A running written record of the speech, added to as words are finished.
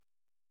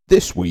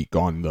This week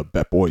on the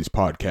Bet Boys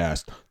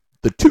podcast,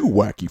 the two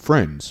wacky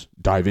friends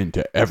dive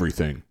into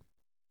everything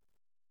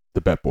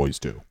the Bet Boys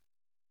do.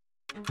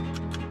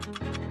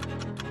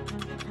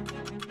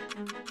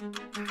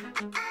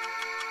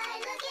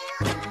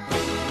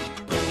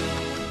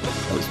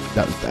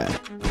 That was bad.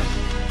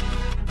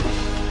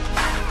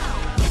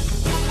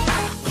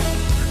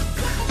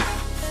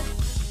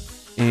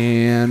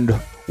 And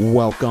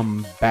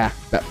welcome back,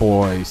 Bet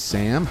Boy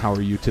Sam. How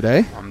are you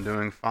today? I'm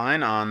doing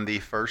fine on the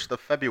 1st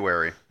of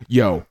February.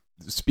 Yo,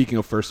 speaking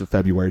of 1st of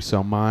February,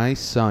 so my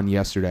son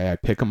yesterday, I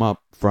pick him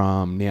up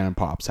from Nan and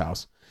Pop's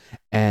house,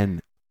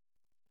 and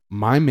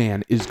my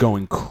man is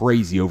going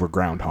crazy over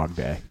Groundhog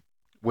Day.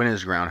 When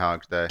is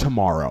Groundhog Day?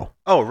 Tomorrow.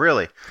 Oh,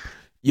 really?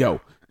 Yo,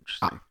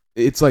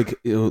 it's like,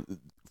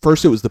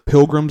 first it was the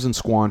Pilgrims in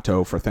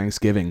Squanto for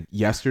Thanksgiving.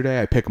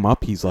 Yesterday, I pick him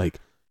up, he's like,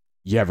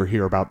 you ever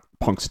hear about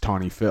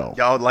Punxsutawney Phil?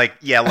 Yo,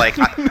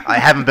 I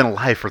haven't been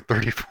alive for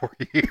 34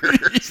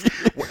 years.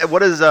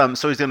 What is,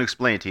 so he's going to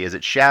explain it to you. Is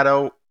it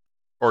shadow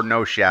or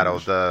no shadow?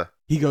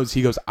 He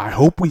goes, I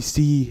hope we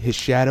see his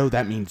shadow.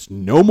 That means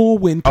no more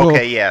winter.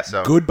 Okay, yeah,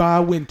 so.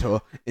 Goodbye,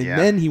 winter. And Yeah.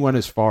 then he went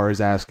as far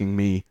as asking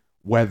me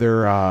what's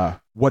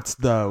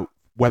the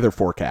weather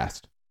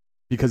forecast?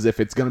 Because if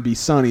it's going to be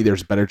sunny,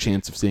 there's a better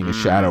chance of seeing a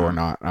shadow or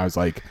not. And I was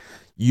like,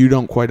 you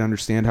don't quite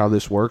understand how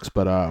this works,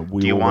 but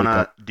Do you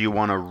want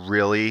to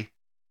really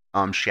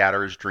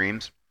shatter his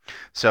dreams?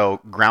 So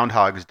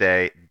Groundhog's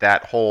Day,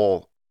 that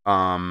whole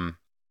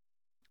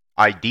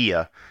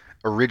idea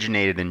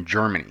originated in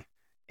Germany,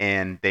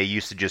 and they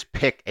used to just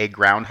pick a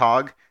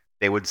groundhog.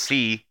 They would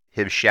see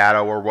his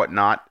shadow or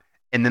whatnot,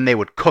 and then they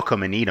would cook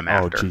him and eat him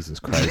after. Oh, Jesus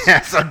Christ! Yeah,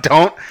 so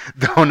don't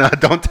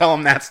tell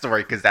him that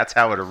story, because that's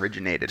how it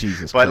originated.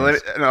 Jesus but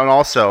Christ! And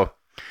also,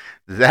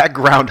 that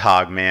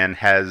groundhog, man,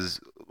 has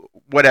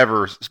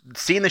whatever,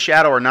 seen the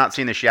shadow or not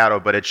seen the shadow,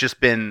 but it's just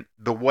been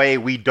the way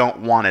we don't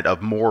want it,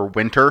 of more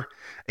winter.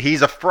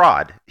 He's a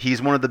fraud. He's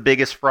one of the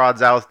biggest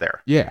frauds out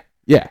there. Yeah.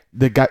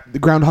 The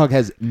groundhog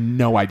has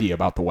no idea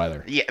about the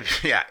weather.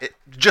 Yeah.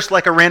 Just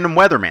like a random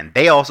weatherman.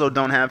 They also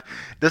don't have.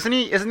 Isn't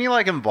he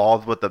like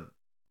involved with the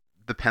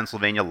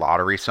Pennsylvania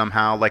lottery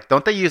somehow? Like,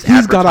 don't they use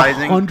He's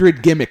advertising? got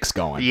 100 gimmicks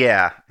going.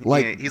 Yeah.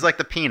 Like, he's like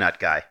the peanut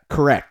guy.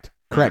 Correct.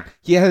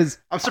 He has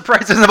I'm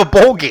surprised he doesn't have a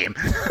bowl game.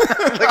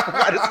 Like,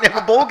 why doesn't he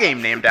have a bowl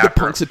game named the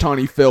after him?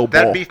 Punxsutawney Phil Bowl.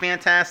 That'd be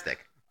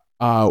fantastic.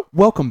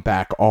 Welcome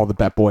back, all the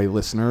Bet Boy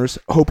listeners.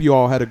 Hope you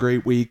all had a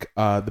great week.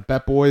 The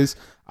Bet Boys,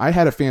 I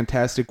had a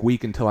fantastic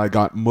week until I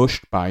got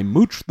mushed by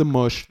Mooch the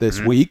Mush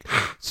this week.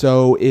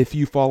 So if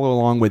you follow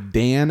along with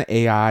Dan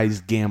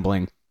AI's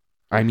gambling,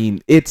 I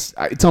mean, it's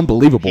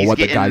unbelievable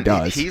the guy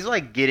does. He's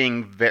like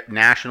getting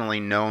nationally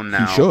known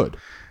now. He should.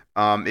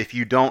 If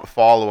you don't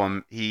follow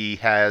him, he's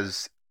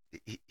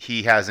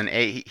an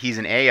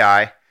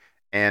AI,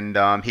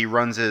 and he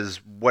runs his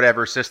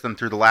whatever system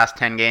through the last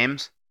 10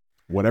 games.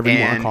 Whatever you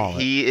want to call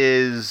it. He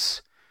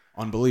is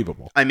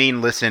unbelievable. I mean,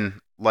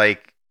 listen,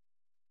 like,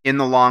 in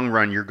the long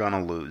run, you're going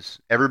to lose.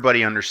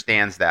 Everybody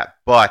understands that.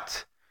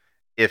 But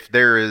if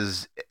there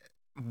is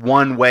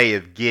one way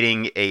of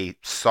getting a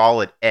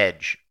solid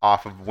edge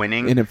off of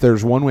winning. And if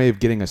there's one way of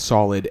getting a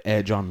solid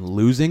edge on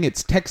losing,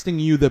 it's texting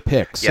you the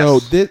picks. Yes.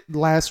 So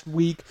last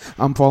week,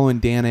 I'm following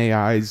Dan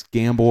AI's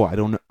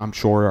gamble. I'm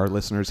sure our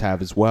listeners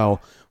have as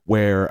well,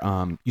 where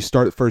you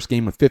start the first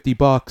game with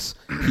 $50.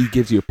 He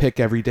gives you a pick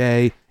every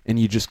day, and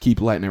you just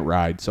keep letting it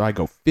ride. So I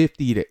go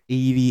 50 to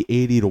 80,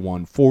 80 to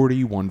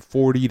 140,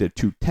 140 to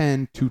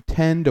 210,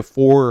 210 to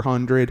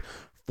 400,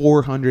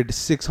 400 to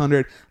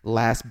 600.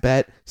 Last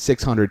bet,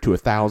 600 to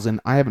 1,000.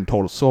 I haven't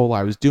told a soul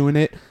I was doing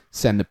it.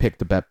 Send the pick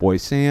to Bet Boy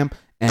Sam.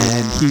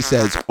 And he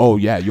says, oh,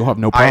 yeah, you'll have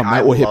no problem.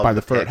 That will hit by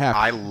the first half.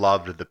 I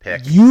loved the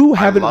pick. You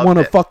haven't won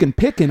a fucking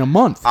pick in a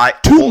month.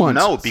 2 months.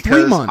 No,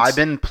 because 3 months. I've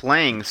been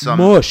playing some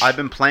Mush. I've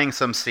been playing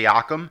some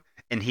Siakam,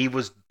 and he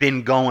was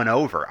been going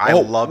over. I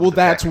loved the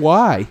that's pick.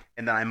 why.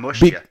 And then I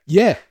mushed you.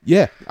 Yeah.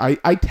 I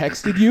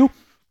texted you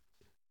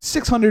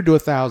 600 to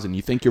 1,000.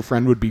 You think your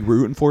friend would be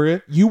rooting for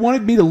you? You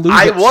wanted me to lose.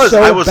 I was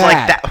bad. Like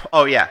that.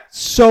 Oh yeah.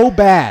 So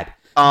bad.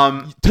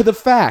 To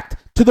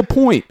the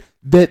point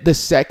that the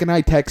second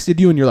I texted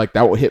you and you're like,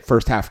 that will hit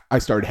first half, I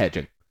started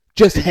hedging.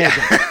 Just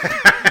hedging.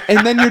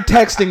 And then you're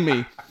texting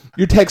me,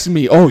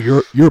 oh,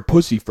 you're a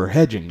pussy for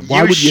hedging.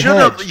 Why would you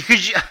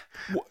hedge?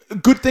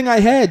 Good thing I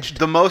hedged.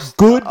 The most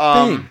good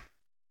thing.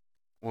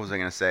 What was I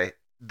gonna say?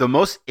 The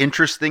most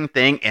interesting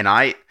thing, and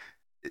I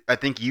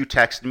think you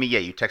texted me. Yeah,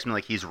 you texted me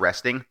like he's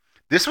resting.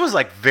 This was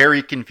like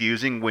very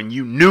confusing when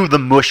you knew the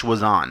mush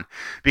was on,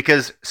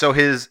 because so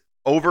his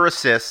over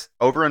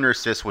under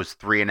assist was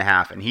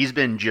 3.5, and he's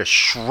been just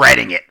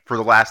shredding it for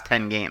the last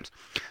 10 games.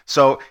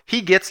 So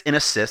he gets an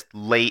assist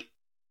late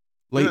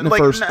in the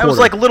first quarter. It was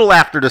like a little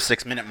after the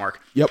 6-minute mark.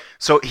 Yep.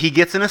 So he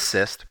gets an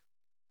assist,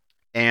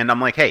 and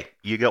I'm like, hey,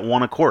 you get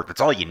 1 a quarter.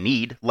 That's all you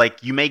need.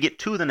 Like, you may get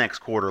 2 the next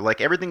quarter.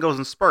 Like, everything goes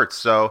in spurts.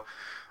 So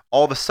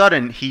all of a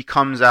sudden, he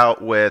comes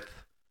out with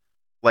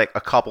like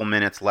a couple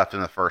minutes left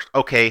in the first.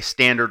 Okay,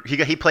 standard.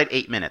 He played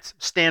 8 minutes.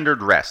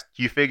 Standard rest.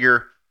 You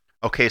figure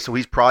Okay, so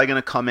he's probably going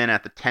to come in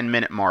at the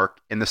 10-minute mark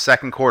in the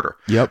second quarter.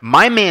 Yep.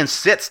 My man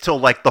sits till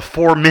like the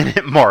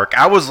 4-minute mark.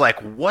 I was like,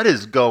 what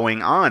is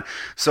going on?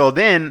 So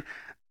then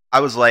I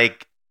was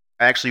like,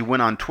 I actually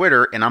went on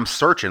Twitter and I'm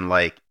searching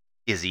like,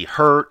 is he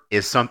hurt?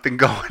 Is something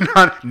going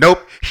on? Nope.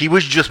 He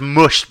was just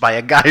mushed by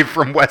a guy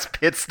from West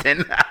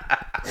Pittston.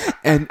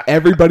 And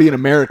everybody in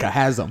America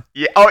has them.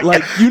 Yeah. Oh,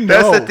 like, you know.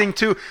 That's the thing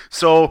too.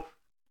 So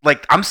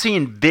like I'm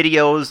seeing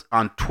videos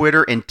on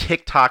Twitter and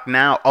TikTok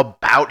now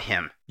about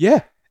him.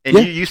 Yeah. And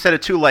you said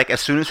it too, like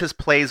as soon as his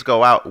plays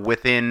go out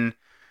within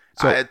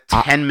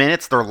 10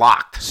 minutes, they're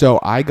locked. So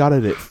I got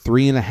it at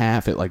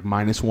 3.5 at like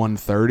minus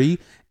 130,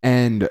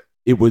 and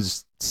it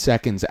was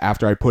seconds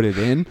after I put it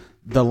in.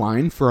 The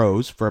line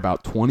froze for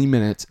about 20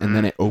 minutes, and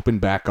then it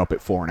opened back up at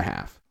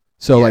 4.5.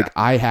 So like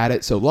I had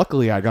it. So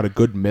luckily I got a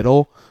good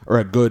middle or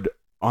a good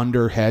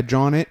under hedge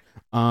on it.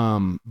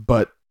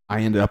 But I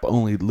ended up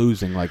only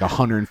losing like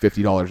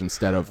 $150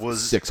 instead of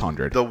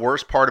 $600. The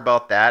worst part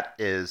about that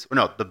is,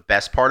 the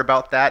best part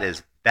about that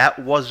is that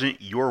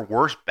wasn't your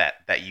worst bet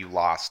that you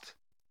lost.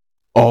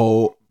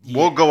 Oh,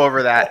 we'll go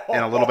over that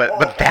in a little bit,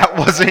 but that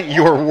wasn't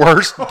your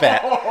worst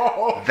bet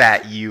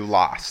that you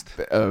lost.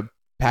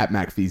 Pat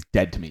McAfee's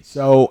dead to me.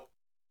 So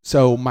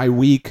my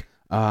week,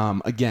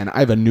 again, I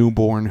have a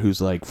newborn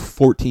who's like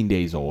 14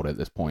 days old at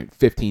this point,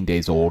 15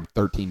 days old,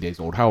 13 days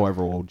old,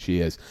 however old she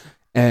is,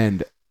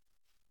 and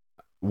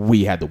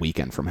we had the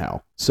weekend from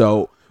hell.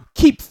 So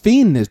keep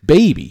feeding this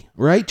baby,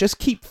 right? Just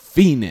keep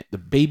feeding it. The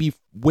baby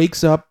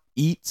wakes up,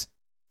 eats,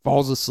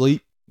 falls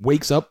asleep,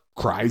 wakes up,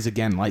 cries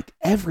again, like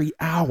every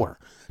hour,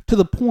 to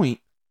the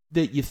point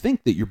that you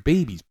think that your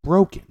baby's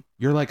broken.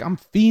 You're like, I'm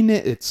feeding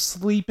it, it's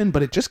sleeping,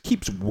 but it just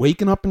keeps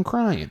waking up and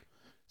crying.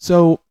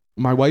 So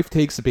my wife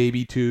takes the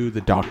baby to the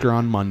doctor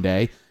on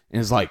Monday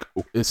and is like,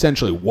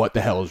 essentially, what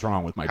the hell is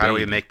wrong with my baby? How do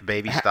we make the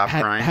baby stop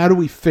crying? How do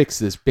we fix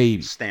this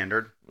baby?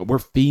 Standard. We're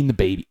feeding the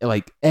baby.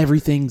 Like,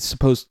 everything's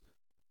supposed...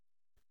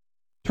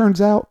 Turns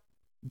out,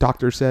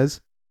 doctor says,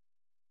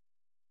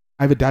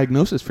 I have a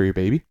diagnosis for your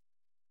baby.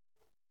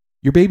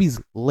 Your baby's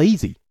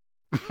lazy.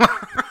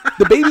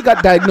 The baby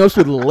got diagnosed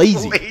with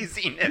lazy.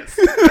 Laziness.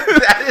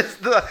 That is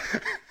the...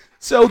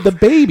 So the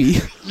baby...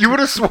 You would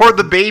have swore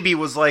the baby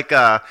was like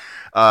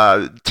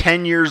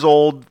 10 years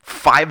old,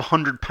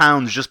 500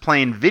 pounds, just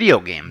playing video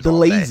games all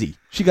lazy. Day.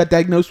 She got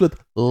diagnosed with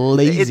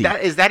lazy.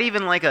 Is that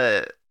even like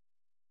a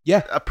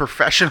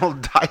professional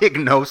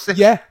diagnosis?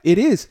 Yeah, it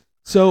is.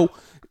 So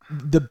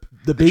the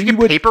baby Did you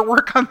get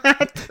paperwork on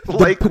that?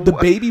 The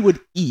baby would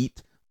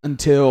eat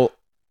until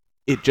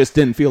it just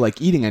didn't feel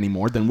like eating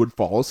anymore, then would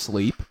fall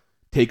asleep,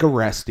 take a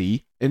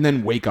resty, and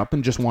then wake up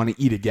and just want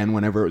to eat again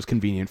whenever it was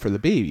convenient for the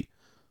baby.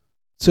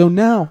 So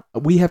now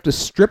we have to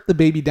strip the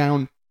baby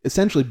down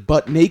essentially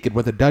butt naked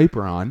with a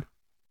diaper on.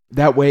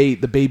 That way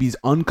the baby's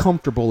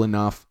uncomfortable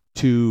enough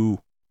to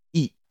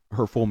eat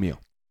her full meal.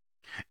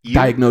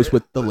 Diagnosed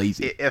with the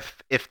lazy.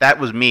 If that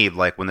was me,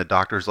 like when the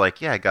doctor's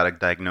like, yeah, I got a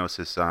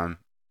diagnosis,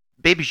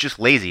 baby's just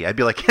lazy, I'd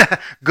be like, yeah,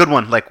 good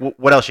one. Like,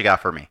 what else you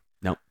got for me?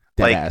 Nope.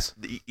 Dead ass.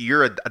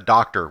 You're a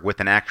doctor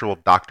with an actual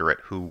doctorate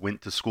who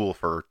went to school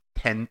for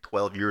 10,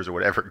 12 years or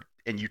whatever,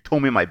 and you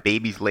told me my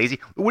baby's lazy.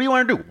 What do you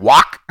want to do?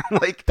 Walk?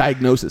 Like,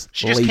 diagnosis.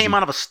 She just came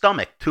out of a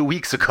stomach 2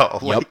 weeks ago.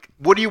 Like,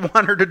 what do you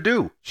want her to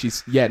do?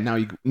 Now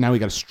we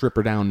got to strip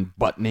her down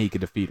butt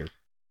naked to feed her.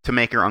 To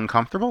make her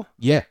uncomfortable?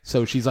 Yeah,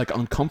 so she's like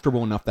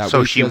uncomfortable enough that way.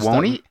 So she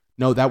won't eat?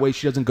 No, that way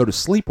she doesn't go to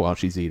sleep while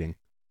she's eating.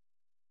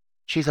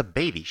 She's a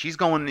baby. She's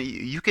going.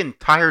 You can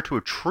tie her to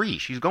a tree.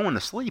 She's going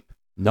to sleep.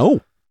 No.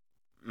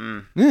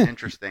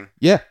 Interesting.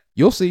 Yeah,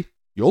 you'll see.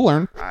 You'll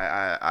learn.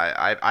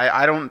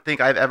 I don't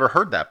think I've ever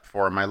heard that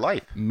before in my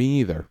life. Me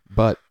either.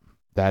 But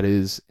that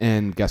is,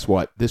 and guess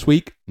what? This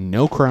week,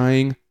 no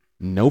crying,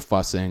 no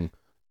fussing,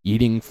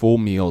 eating full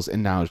meals,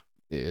 and now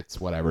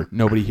it's whatever.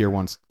 Nobody here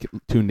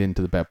tuned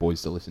into the Bet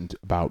Boys to listen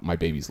about my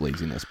baby's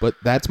laziness. But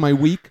that's my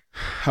week.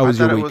 How was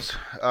your week?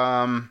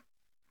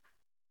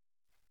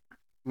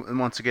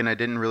 Once again, I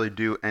didn't really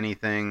do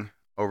anything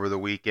over the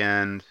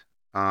weekend.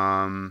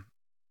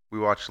 We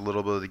watched a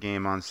little bit of the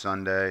game on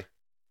Sunday.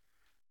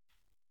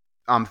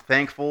 I'm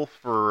thankful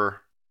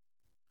for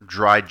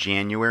dry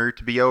January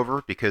to be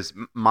over because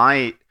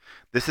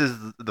this is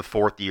the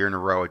fourth year in a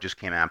row it just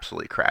came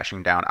absolutely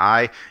crashing down.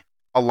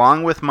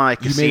 Along with my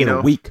casino... You made it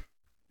a week.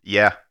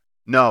 Yeah.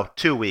 No,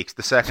 2 weeks.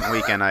 The second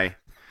weekend I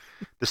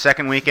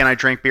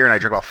drank beer and I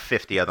drank about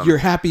 50 of them. You're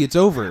happy it's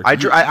over. I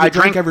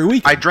drank every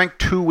week. I drank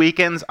 2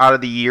 weekends out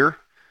of the year,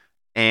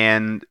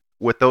 and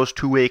with those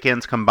 2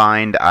 weekends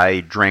combined, I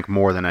drank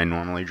more than I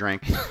normally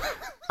drink.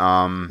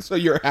 So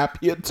you're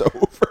happy it's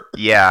over.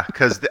 Yeah,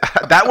 because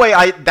that way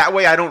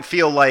I don't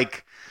feel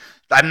like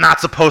I'm not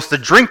supposed to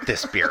drink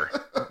this beer.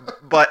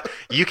 But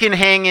you can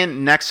hang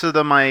in next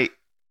to my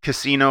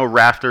casino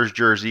Rafters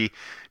jersey.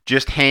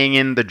 Just hang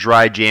in the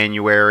dry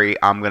January.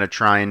 I'm going to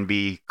try and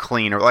be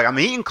clean. Like, I'm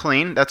eating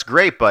clean. That's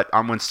great. But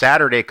when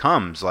Saturday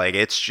comes, like,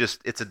 it's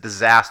a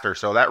disaster.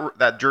 So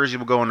that jersey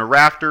will go in the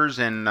Rafters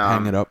and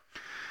hang it up.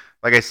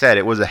 Like I said,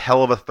 it was a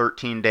hell of a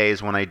 13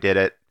 days when I did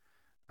it.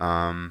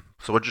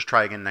 So we'll just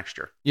try again next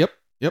year. Yep.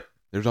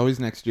 There's always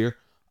next year.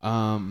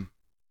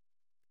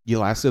 You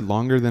lasted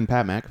longer than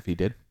Pat McAfee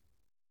did.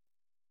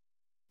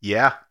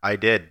 Yeah, I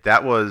did.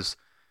 That was,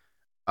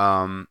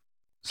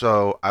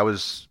 so I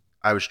was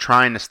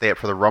trying to stay up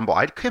for the Rumble.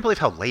 I couldn't believe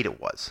how late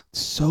it was.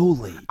 So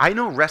late. I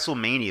know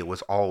WrestleMania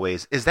was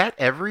always. Is that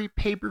every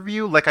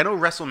pay-per-view? Like, I know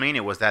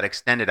WrestleMania was that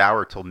extended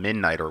hour till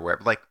midnight or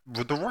whatever. Like,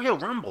 the Royal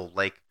Rumble,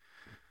 like,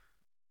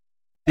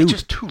 Dude, it's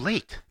just too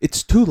late.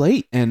 It's too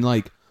late. And,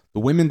 like, the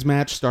women's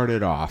match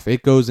started off.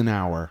 It goes an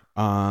hour.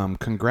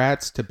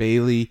 Congrats to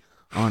Bayley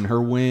on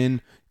her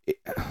win.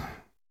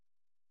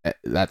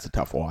 That's a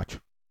tough watch.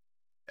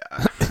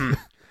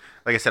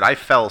 Like I said, I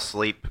fell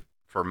asleep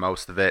for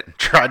most of it and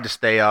tried to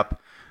stay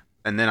up,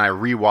 and then I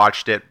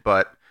rewatched it,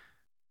 but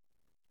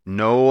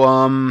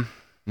no,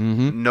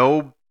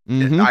 no.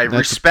 I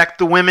respect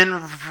the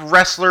women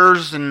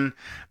wrestlers, and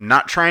I'm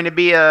not trying to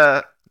be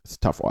a. It's a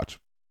tough watch.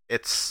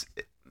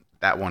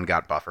 That one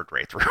got buffered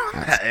right through.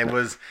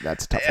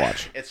 That's a tough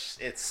watch.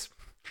 It's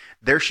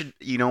there should,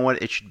 you know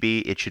what it should be?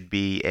 It should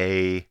be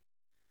a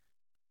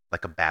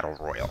battle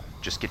royal.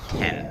 Just get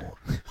 10.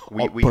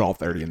 We put all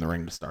 30 in the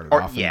ring to start it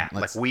off. Yeah,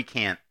 like we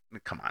can't.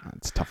 Come on.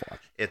 It's a tough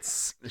watch.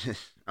 It's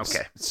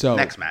okay. So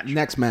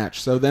next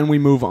match. So then we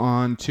move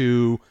on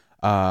to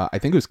I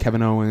think it was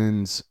Kevin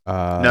Owens.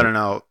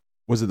 No.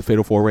 Was it the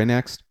Fatal 4-Way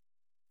next?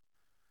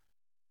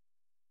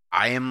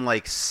 I am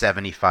like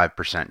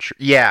 75% sure.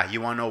 Yeah,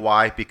 you want to know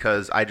why?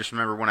 Because I just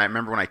remember when I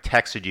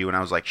texted you and I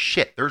was like,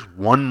 shit, there's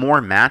one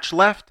more match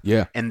left?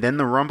 Yeah. And then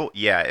the Rumble?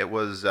 Yeah, it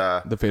was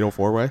the Fatal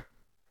 4-Way?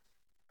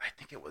 I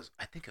think it was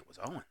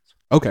Owens.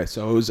 Okay,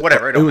 so it was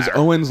whatever. It was matter.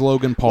 Owens,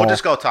 Logan Paul.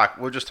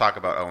 We'll just talk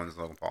about Owens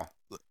and Logan Paul.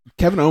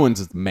 Kevin Owens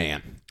is the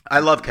man. I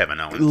love Kevin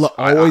Owens.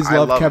 Always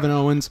loved Kevin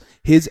Owens.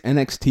 His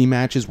NXT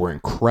matches were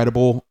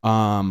incredible.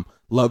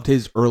 Loved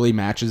his early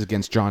matches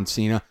against John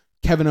Cena.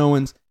 Kevin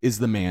Owens is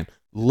the man.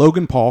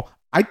 Logan Paul,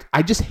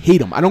 I just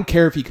hate him. I don't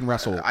care if he can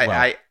wrestle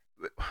well.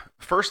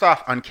 First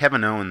off, on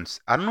Kevin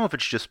Owens, I don't know if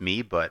it's just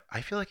me, but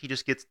I feel like he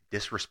just gets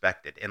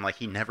disrespected and like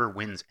he never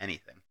wins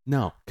anything.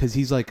 No, because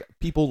he's like,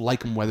 people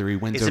like him whether he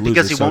wins or loses. Is it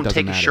because he won't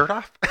take his shirt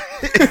off?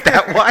 Is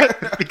that why?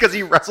 Because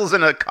he wrestles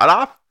in a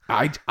cutoff?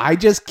 I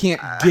just can't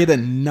get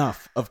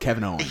enough of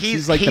Kevin Owens.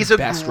 He's like the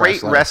best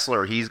great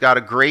wrestler. He's got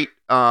a great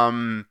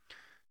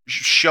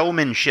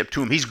showmanship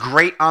to him. He's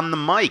great on the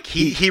mic.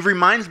 He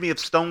reminds me of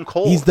Stone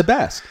Cold. He's the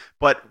best.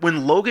 But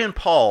when Logan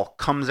Paul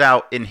comes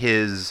out in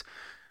his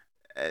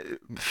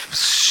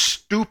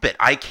stupid,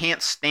 I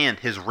can't stand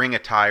his ring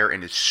attire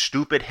and his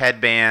stupid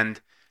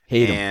headband.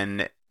 Hate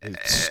him.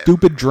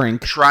 Stupid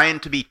drink. Trying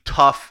to be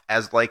tough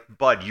as like,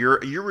 bud, you're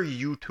a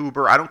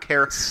YouTuber. I don't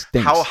care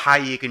how high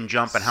you can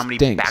jump and how many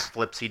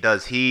backflips he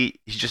does. He's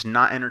just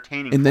not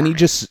entertaining. And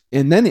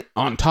then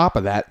on top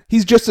of that,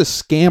 he's just a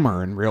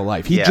scammer in real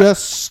life. He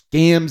just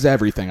scams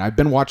everything. I've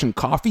been watching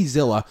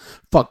CoffeeZilla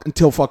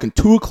until fucking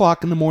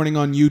 2:00 in the morning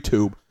on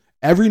YouTube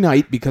every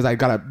night because I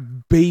got a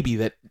baby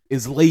that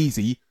is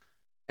lazy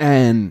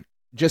and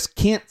just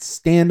can't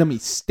stand him. He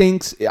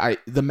stinks.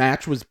 The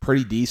match was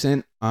pretty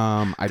decent.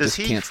 Does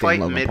he fight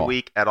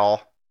midweek at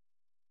all?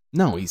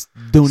 No, he's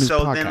doing his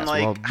podcast. So then,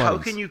 like, how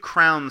can you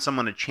crown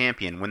someone a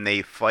champion when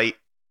they fight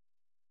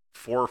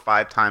 4 or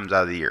 5 times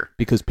out of the year?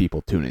 Because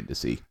people tune in to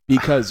see.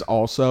 Because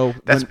also,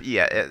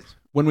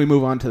 when we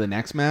move on to the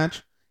next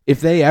match,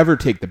 if they ever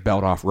take the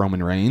belt off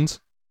Roman Reigns,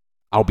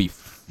 I'll be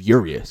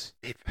furious.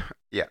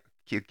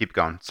 Keep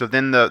going. So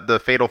then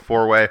the Fatal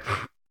 4-Way.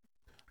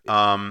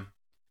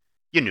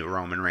 You knew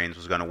Roman Reigns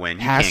was going to win.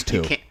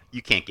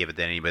 You can't give it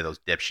to anybody of those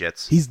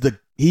dipshits. He's the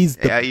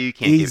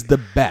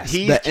best.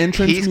 The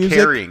entrance he's music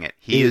carrying it.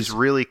 He is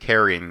really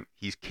carrying.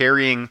 He's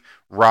carrying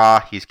Raw.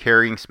 He's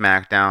carrying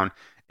SmackDown,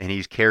 and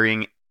he's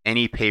carrying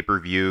any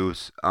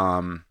pay-per-views.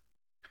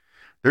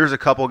 There's a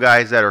couple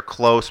guys that are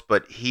close,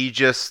 but he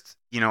just,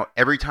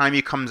 every time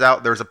he comes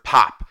out, there's a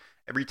pop.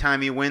 Every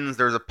time he wins,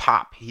 there's a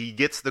pop. He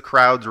gets the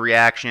crowd's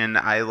reaction.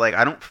 I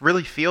don't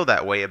really feel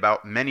that way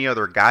about many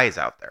other guys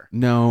out there.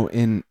 No,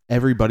 and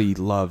everybody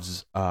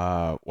loves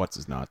what's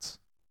his nuts?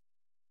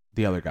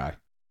 The other guy.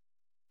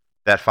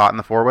 That fought in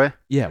the 4-Way?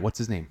 Yeah, what's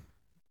his name?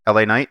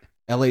 LA Knight?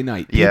 LA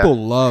Knight.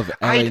 People love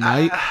LA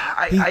Knight.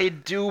 I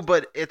do,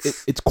 but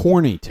it's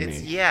corny to me.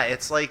 Yeah,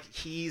 it's like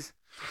he's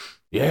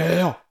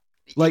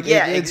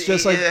it's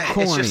just like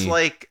corny. It's just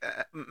like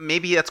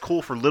maybe that's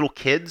cool for little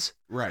kids,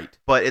 right?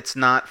 But it's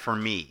not for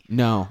me.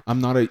 No, I'm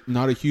not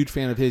a huge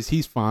fan of his.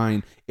 He's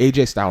fine.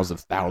 AJ Styles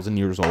is 1,000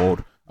 years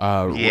old. You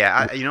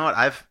know what?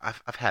 I've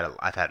had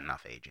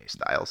enough AJ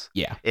Styles.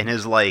 Yeah, and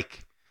his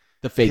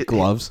the fake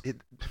gloves.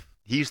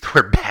 He used to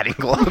wear batting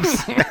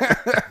gloves.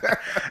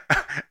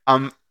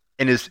 And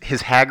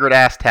his haggard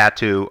ass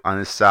tattoo on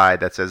his side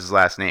that says his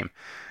last name.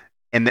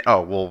 And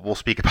we'll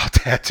speak about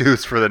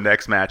tattoos for the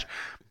next match.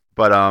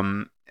 But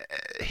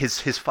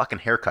his fucking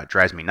haircut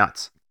drives me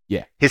nuts.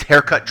 Yeah. His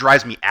haircut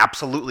drives me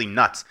absolutely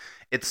nuts.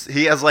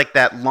 He has like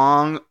that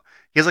long,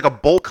 he has like a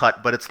bowl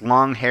cut, but it's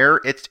long hair.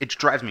 It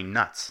drives me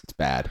nuts. It's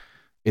bad.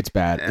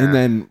 Yeah. And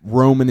then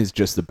Roman is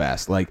just the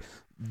best. Like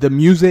the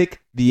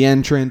music, the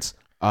entrance,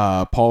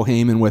 Paul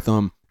Heyman with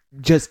him,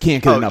 just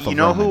can't get enough of You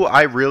know Roman. who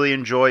I really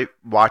enjoy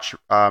watch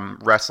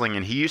wrestling,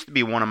 and he used to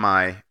be one of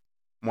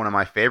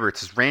my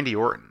favorites, is Randy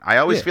Orton. I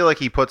always feel like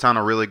he puts on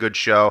a really good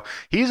show.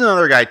 He's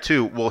another guy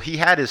too. Well, he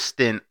had his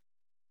stint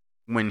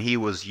when he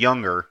was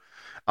younger,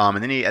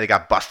 and then he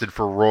got busted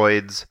for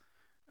roids.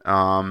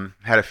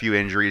 Had a few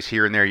injuries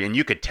here and there, and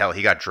you could tell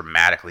he got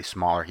dramatically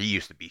smaller. He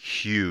used to be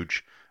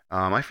huge.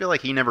 I feel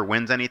like he never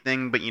wins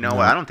anything, but you know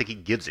what? I don't think he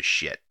gives a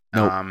shit.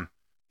 Nope.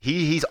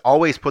 He's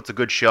always puts a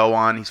good show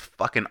on. He's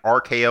fucking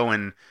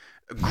RKOing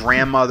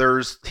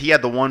grandmothers. He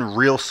had the one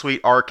real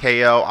sweet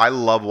RKO. I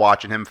love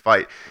watching him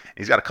fight.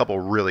 He's got a couple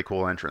really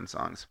cool entrance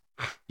songs.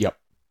 Yep,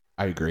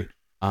 I agree.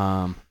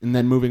 And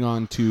then moving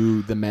on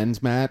to the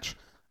men's match.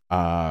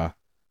 One,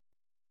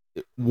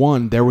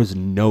 there was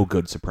no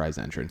good surprise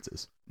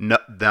entrances.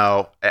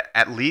 No,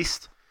 at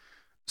least.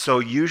 So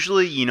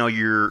usually,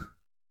 you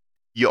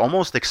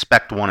almost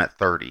expect one at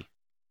 30.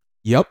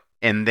 Yep.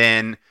 And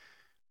then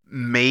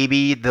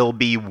maybe there'll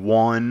be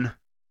one,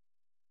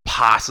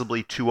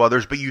 possibly two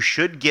others, but you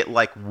should get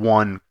like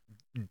one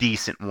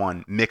decent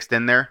one mixed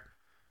in there.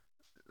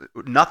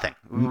 Nothing.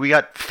 We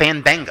got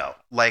Fandango.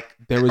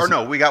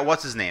 We got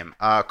what's his name?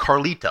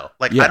 Carlito.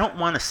 I don't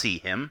want to see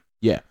him.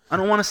 Yeah. I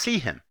don't want to see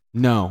him.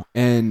 No,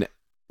 and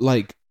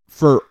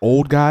for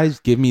old guys,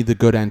 give me the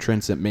good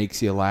entrance that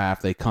makes you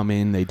laugh. They come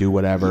in, they do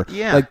whatever.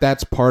 Yeah.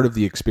 That's part of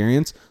the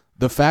experience.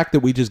 The fact that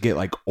we just get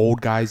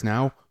old guys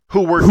now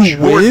who were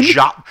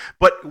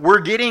but we're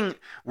getting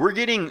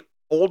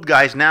old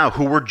guys now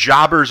who were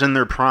jobbers in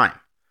their prime.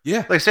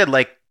 Yeah. Like I said,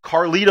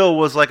 Carlito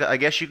was I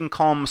guess you can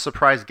call him a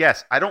surprise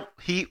guest.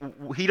 He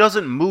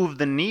doesn't move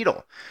the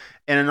needle.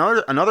 And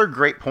another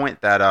great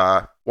point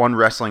that one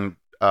wrestling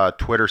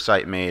Twitter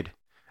site made,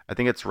 I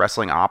think it's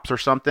Wrestling Ops or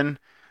something.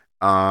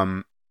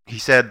 He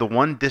said the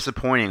one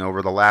disappointing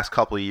over the last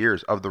couple of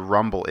years of the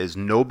Rumble is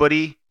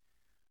nobody.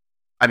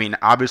 I mean,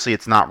 obviously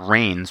it's not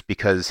Reigns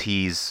because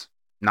he's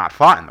not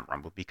fought in the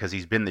Rumble because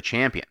he's been the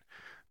champion.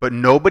 But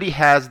nobody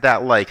has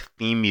that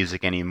theme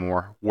music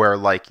anymore where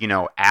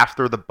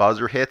after the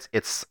buzzer hits,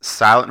 it's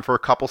silent for a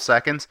couple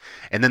seconds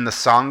and then the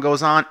song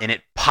goes on and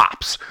it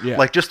pops.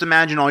 Yeah. Just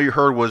imagine all you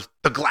heard was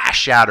the glass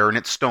shatter and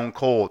it's Stone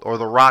Cold or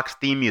The Rock's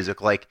theme music.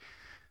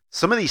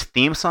 Some of these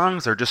theme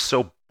songs are just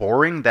so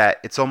boring that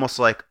it's almost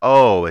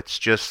it's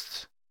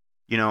just,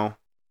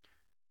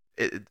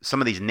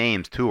 some of these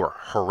names too are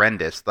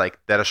horrendous. That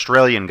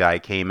Australian guy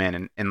came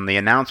in and the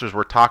announcers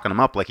were talking him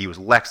up like he was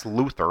Lex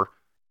Luthor.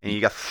 And you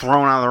got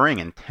thrown out of the ring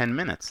in 10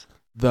 minutes.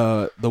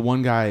 The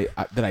one guy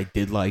that I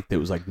did like that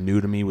was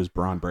new to me was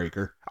Braun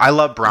Breaker. I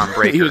love Braun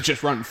Breaker. He was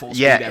just running full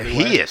speed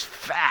everywhere. He is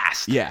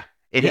fast. Yeah.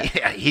 And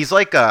he's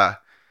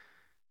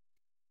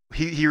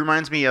he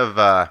reminds me of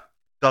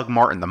Doug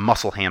Martin, the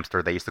muscle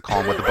hamster they used to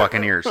call him with the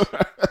Buccaneers.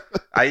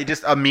 I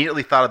just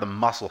immediately thought of the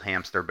muscle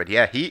hamster, but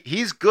yeah,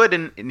 he's good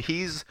and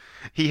he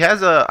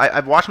has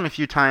I've watched him a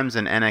few times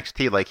in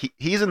NXT.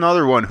 He's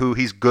another one who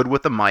he's good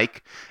with the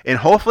mic, and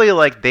hopefully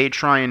they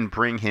try and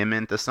bring him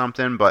into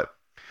something. But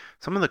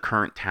some of the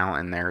current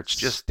talent in there, it's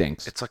just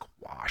stinks. It's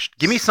washed.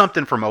 Give me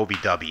something from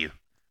OVW.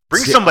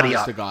 Bring somebody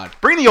up. To God.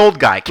 Bring the old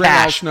guy,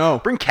 Cash.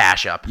 Bring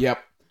Cash up.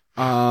 Yep.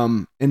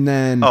 And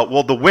then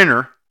the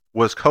winner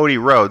was Cody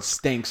Rhodes.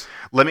 Stinks.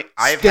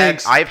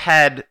 I've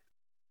had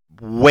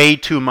way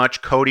too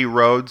much Cody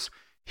Rhodes.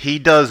 He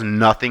does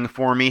nothing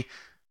for me.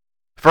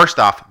 First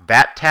off,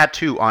 that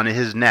tattoo on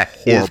his neck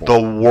is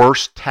the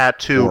worst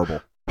tattoo.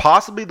 Horrible.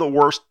 Possibly the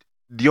worst.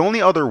 The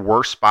only other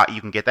worst spot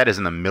you can get that is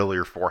in the middle of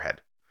your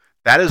forehead.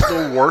 That is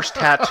the worst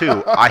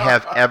tattoo I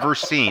have ever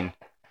seen.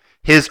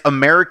 His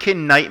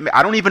American Nightmare.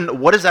 I don't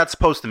even. What is that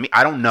supposed to mean?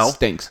 I don't know.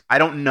 Stinks. I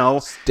don't know.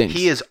 Stinks.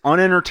 He is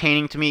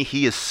unentertaining to me.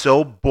 He is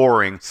so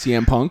boring.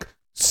 CM Punk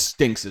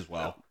stinks as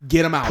well.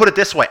 Get him out. Put it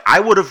this way. I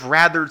would have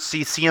rather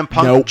see CM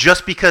Punk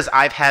just because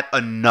I've had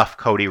enough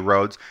Cody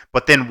Rhodes.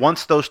 But then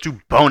once those two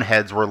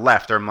boneheads were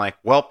left, I'm like,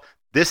 well,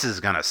 this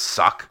is going to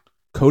suck.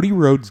 Cody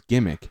Rhodes'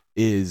 gimmick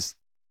is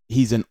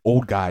he's an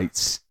old guy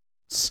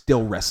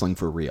still wrestling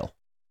for real.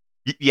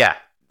 Yeah.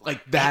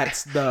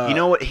 That's the... You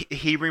know what?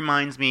 He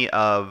reminds me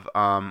of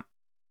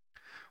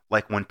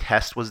when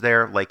Test was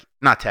there.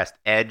 Not Test,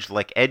 Edge.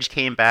 Edge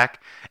came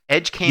back.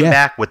 Edge came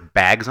back with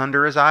bags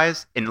under his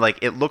eyes. And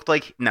it looked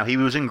like... Now, he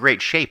was in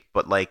great shape.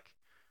 But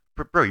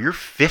bro, you're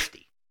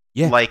 50.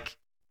 Yeah.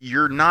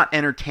 You're not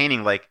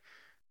entertaining.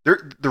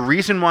 The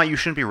reason why you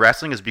shouldn't be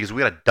wrestling is because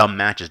we got to dumb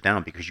matches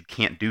down because you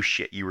can't do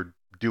shit. You were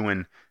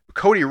doing...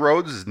 Cody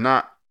Rhodes is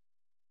not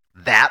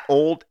that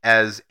old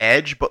as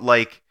Edge, but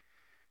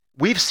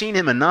we've seen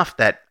him enough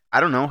that I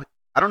don't know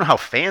how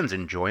fans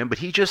enjoy him, but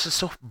he just is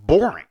so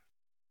boring.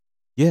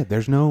 Yeah,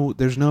 there's no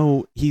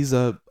he's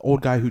a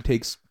old guy who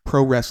takes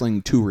pro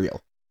wrestling too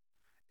real.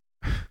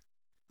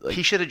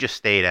 He should have just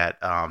stayed at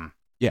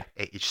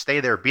stay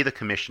there, be the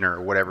commissioner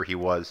or whatever he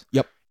was.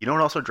 Yep. You know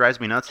what also drives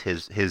me nuts?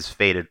 His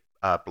faded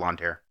blonde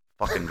hair.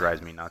 Fucking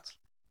drives me nuts.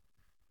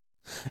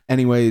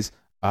 Anyways,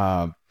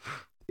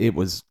 it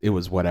was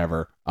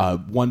whatever.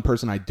 One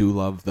person I do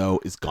love though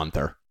is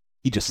Gunther.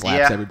 He just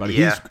slaps everybody.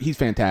 Yeah. He's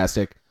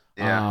fantastic.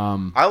 Yeah.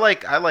 I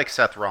like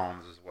Seth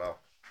Rollins as well.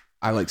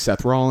 I like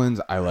Seth Rollins.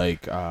 I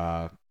like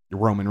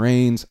Roman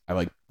Reigns. I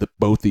like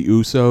both the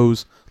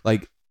Usos.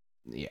 Like,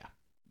 yeah,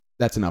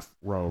 that's enough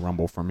Royal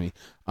Rumble for me.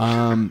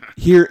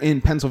 Here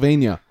in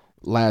Pennsylvania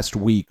last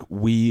week,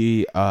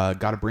 we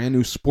got a brand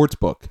new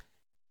sportsbook.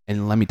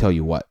 And let me tell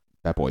you what,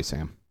 that boy,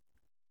 Sam.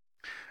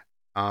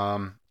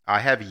 I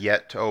have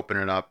yet to open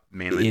it up,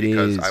 mainly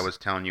because I was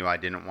telling you I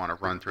didn't want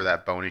to run through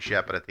that bonus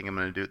yet, but I think I'm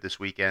going to do it this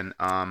weekend.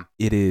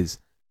 It is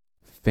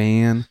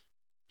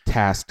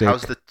fantastic.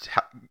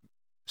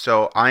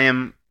 So I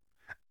am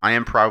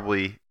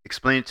probably,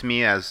 explain it to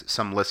me as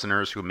some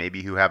listeners who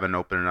haven't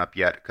opened it up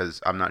yet,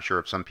 because I'm not sure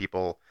if some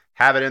people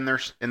have it in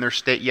their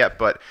state yet,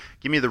 but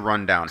give me the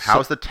rundown.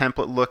 How's the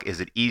template look? Is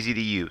it easy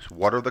to use?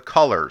 What are the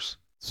colors?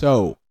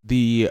 So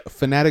the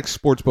Fanatics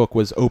Sportsbook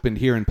was opened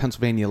here in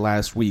Pennsylvania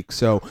last week.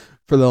 So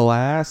for the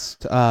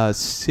last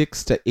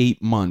 6 to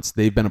 8 months,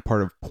 they've been a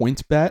part of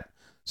PointsBet.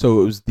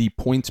 So it was the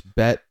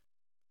PointsBet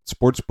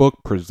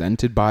Sportsbook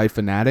presented by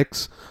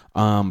Fanatics.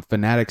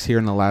 Fanatics here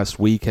in the last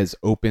week has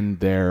opened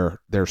their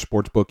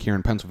sportsbook here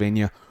in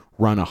Pennsylvania,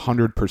 run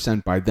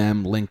 100% by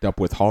them, linked up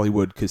with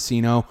Hollywood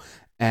Casino,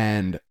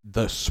 and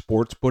the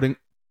sportsbook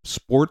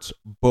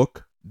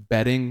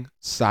betting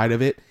side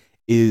of it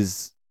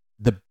is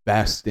the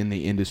best in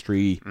the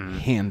industry,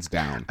 hands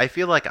down. I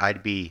feel like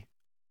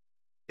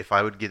if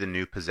I would get a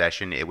new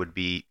possession, it would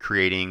be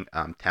creating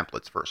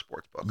templates for a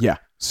sportsbook. Yeah.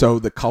 So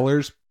the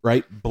colors,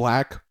 right?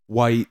 Black,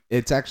 white.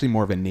 It's actually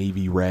more of a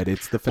navy red.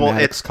 It's the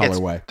Fanatics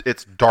colorway.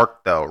 It's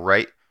dark though,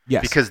 right?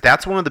 Yes. Because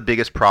that's one of the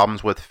biggest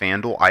problems with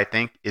FanDuel, I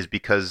think, is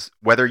because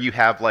whether you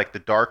have like the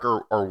dark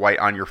or white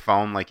on your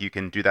phone, like you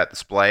can do that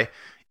display,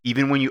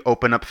 even when you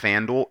open up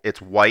FanDuel,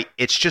 it's white.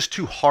 It's just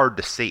too hard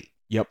to see.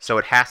 Yep. So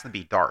it has to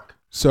be dark.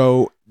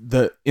 So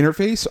the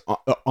interface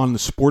on the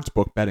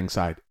sportsbook betting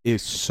side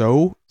is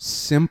so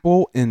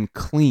simple and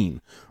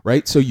clean,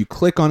 right? So you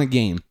click on a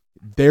game,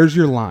 there's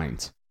your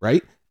lines,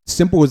 right?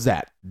 Simple as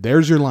that.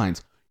 There's your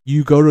lines.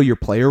 You go to your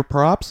player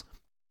props,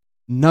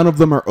 none of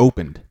them are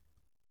opened.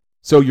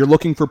 So you're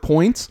looking for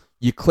points,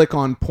 you click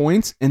on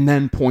points, and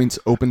then points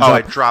opens up.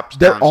 It drops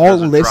They're down. all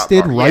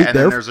listed right and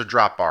there. Then there's a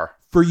drop bar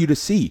for you to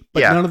see, but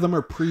none of them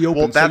are pre-opened.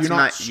 Well, that's so you're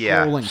not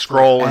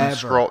scrolling.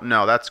 Scroll.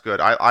 No, that's good.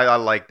 I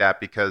like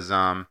that because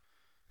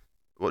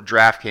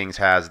DraftKings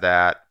has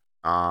that.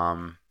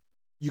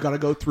 You got to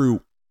go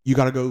through. You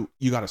got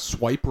to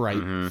swipe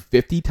right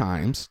 50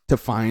 times to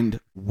find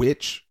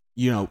which.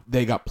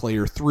 They got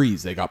player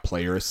threes, they got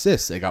player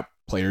assists, they got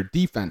player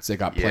defense, they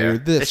got player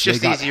this. It's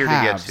just easier to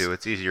get to.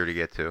 It's easier to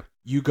get to.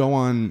 You go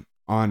on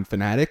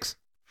Fanatics,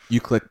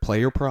 you click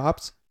player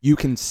props. You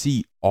can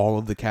see all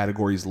of the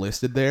categories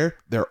listed there.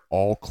 They're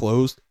all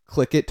closed.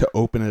 Click it to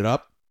open it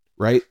up,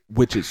 right?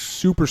 Which is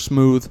super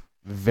smooth,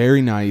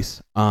 very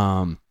nice.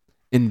 And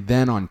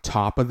then on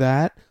top of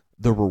that,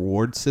 the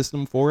reward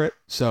system for it.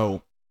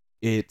 So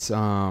it's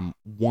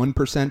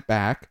 1%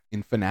 back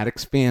in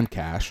Fanatics Fan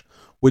Cash,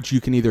 which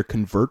you can either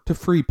convert to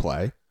free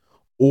play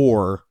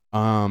or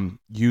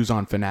use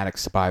on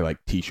Fanatics to buy like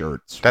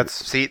t-shirts.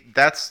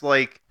 That's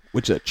like,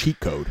 which is a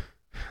cheat code.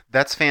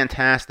 That's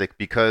fantastic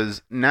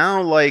because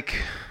now, is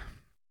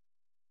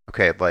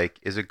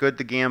it good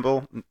to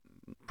gamble?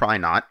 Probably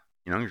not.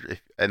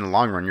 If, in the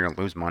long run, you're going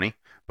to lose money.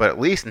 But at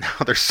least now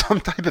there's some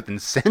type of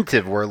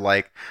incentive where,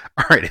 like,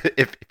 all right,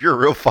 if you're a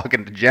real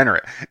fucking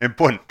degenerate and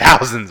putting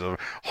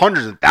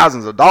hundreds of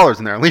thousands of dollars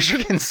in there, at least you're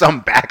getting some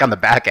back on the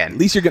back end. At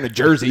least you're getting a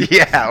jersey.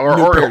 Yeah, or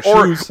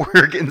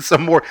you're getting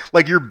some more.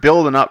 Like, you're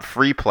building up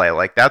free play.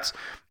 Like, that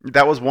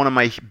was one of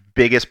my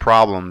biggest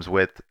problems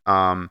with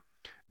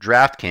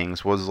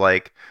DraftKings was,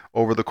 like,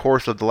 over the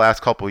course of the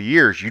last couple of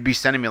years, you'd be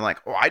sending me like,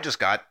 oh, I just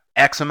got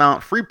X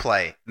amount free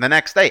play. And the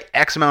next day,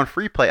 X amount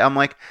free play. I'm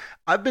like,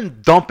 I've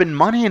been dumping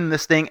money in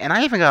this thing, and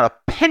I haven't got a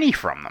penny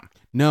from them.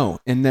 No,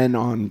 and then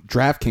on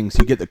DraftKings,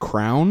 you get the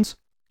crowns.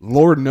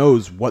 Lord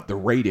knows what the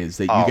rate is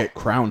that you get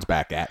crowns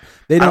back at.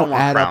 They don't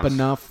add up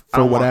enough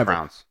for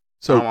whatever.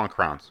 So I don't want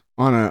crowns.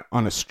 On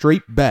a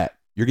straight bet,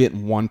 you're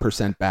getting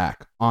 1%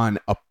 back. On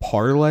a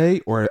parlay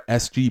or a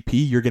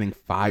SGP, you're getting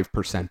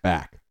 5%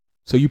 back.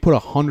 So you put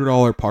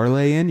 $100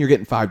 parlay in, you're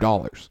getting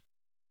 $5.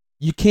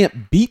 You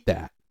can't beat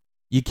that.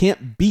 You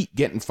can't beat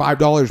getting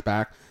 $5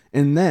 back.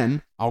 And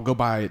then I'll go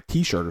buy a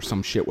t-shirt or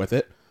some shit with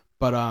it.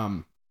 But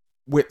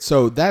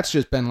so that's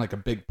just been like a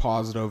big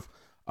positive.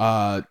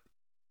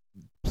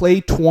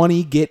 Play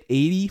 20, get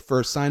 80 for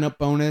a sign-up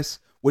bonus,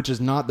 which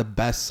is not the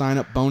best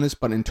sign-up bonus,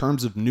 but in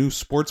terms of new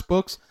sports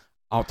books,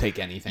 I'll take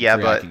anything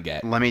I can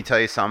get. Let me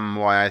tell you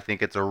something why I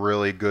think it's a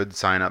really good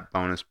sign-up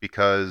bonus,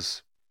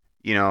 because,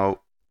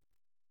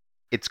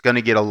 it's going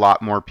to get a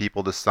lot more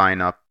people to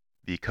sign up,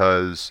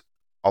 because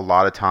a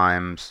lot of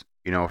times,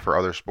 for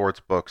other sports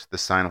books, the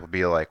sign-up will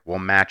be like, we'll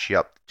match you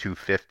up to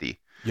 $250.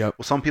 Yep.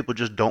 Well, some people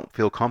just don't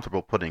feel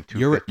comfortable putting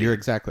 $250. You're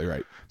exactly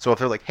right. So if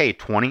they're like, hey,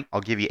 20, I'll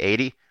give you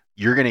 80,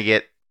 you're going to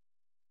get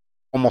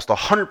almost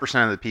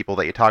 100% of the people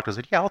that you talk to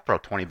said, yeah, I'll throw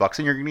 $20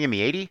 and you're going to give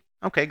me 80?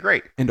 Okay,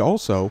 great. And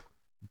also,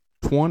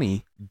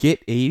 20,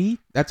 get 80.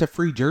 That's a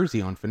free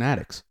jersey on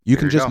Fanatics. You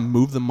can just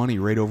move the money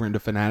right over into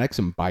Fanatics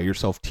and buy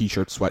yourself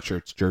t-shirts,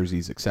 sweatshirts,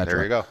 jerseys, etc.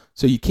 There you go.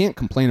 So you can't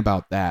complain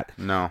about that.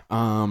 No.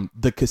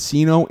 The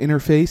casino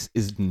interface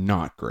is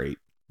not great.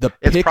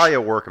 It's probably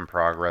a work in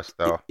progress,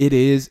 though. It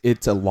is.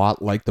 It's a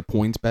lot like the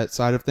PointsBet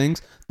side of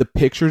things. The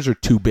pictures are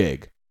too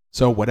big.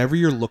 So whatever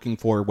you're looking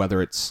for,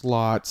 whether it's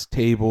slots,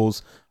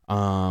 tables,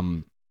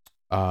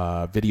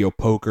 video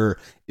poker,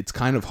 it's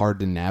kind of hard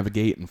to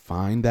navigate and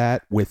find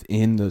that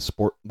within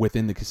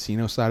the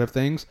casino side of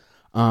things.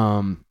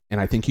 And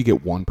I think you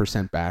get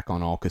 1% back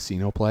on all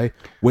casino play,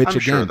 which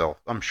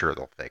I'm sure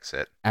they'll fix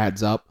it.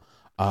 Adds up.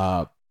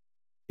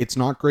 It's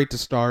not great to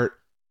start,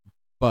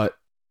 but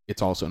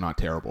it's also not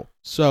terrible.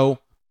 So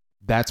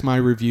that's my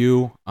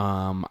review.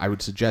 I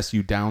would suggest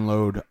you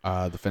download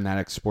the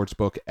Fanatics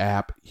Sportsbook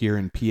app here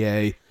in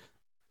PA.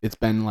 It's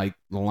been like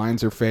the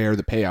lines are fair,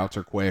 the payouts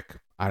are quick.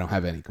 I don't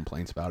have any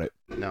complaints about it.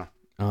 No.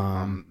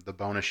 The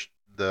bonus,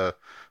 the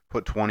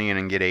put 20 in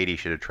and get 80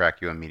 should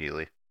attract you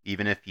immediately.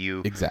 Even if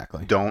you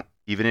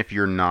even if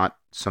you're not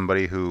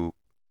somebody who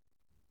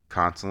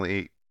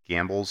constantly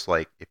gambles,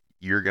 like if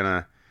you're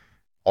gonna,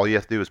 all you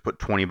have to do is put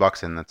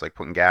 $20 in. That's like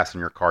putting gas in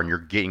your car, and you're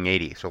getting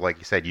 80. So, like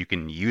you said, you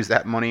can use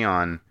that money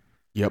on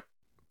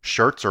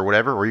shirts or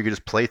whatever, or you can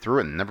just play through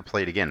it and never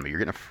play it again. But you're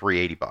getting a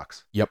free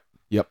 $80.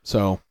 Yep.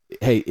 So,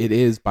 hey, it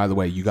is, by the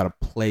way, you got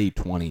to play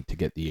 20 to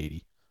get the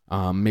 80.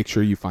 Make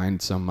sure you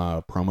find some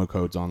promo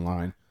codes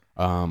online.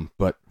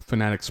 But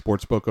Fanatics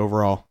Sportsbook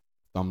overall,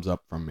 thumbs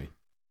up from me.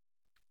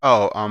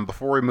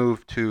 Before we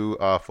move to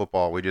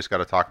football, we just got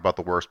to talk about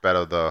the worst bet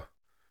of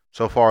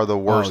the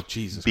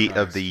worst beat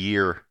of the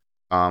year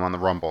on the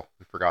Rumble.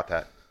 We forgot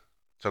that.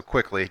 So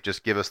quickly,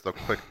 just give us the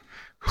quick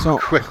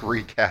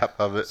recap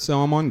of it.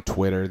 So I'm on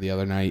Twitter the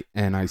other night,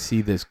 and I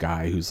see this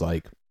guy who's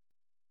like,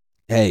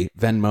 "Hey,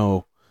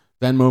 Venmo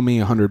me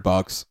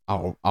 $100.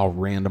 I'll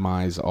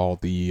randomize all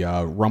the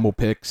Rumble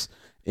picks,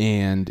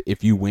 and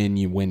if you win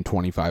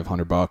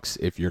 $2,500.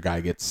 If your guy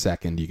gets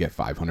second, you get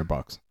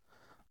 $500."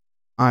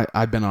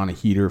 I've been on a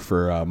heater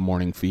for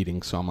morning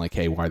feeding, so I'm like,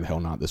 hey, why the hell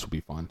not? This will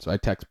be fun. So I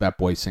text Bet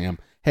Boy Sam,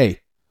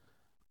 hey,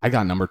 I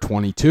got number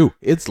 22.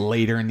 It's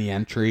later in the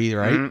entry,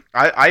 right? Mm-hmm.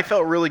 I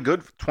felt really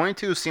good.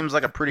 22 seems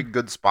like a pretty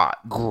good spot.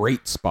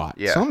 Great spot.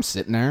 Yeah. So I'm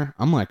sitting there.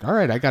 I'm like, all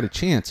right, I got a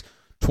chance.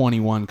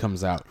 21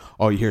 comes out.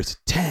 All you hear is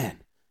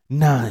 10,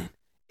 9,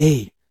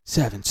 8,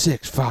 7,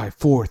 6, 5,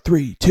 4,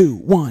 3, 2,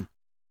 1.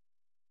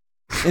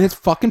 And it's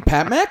fucking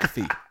Pat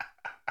McAfee.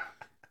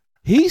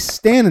 He's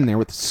standing there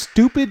with a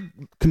stupid,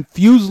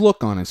 confused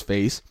look on his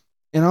face.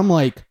 And I'm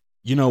like,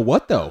 you know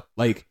what, though?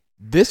 Like,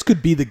 this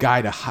could be the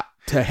guy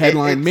to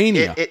headline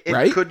Mania,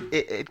 right? It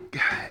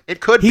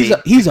could be.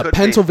 He's a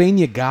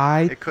Pennsylvania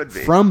guy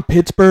from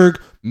Pittsburgh.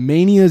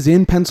 Mania's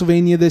in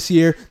Pennsylvania this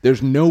year.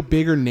 There's no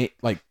bigger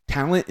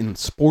talent in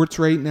sports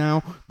right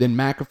now than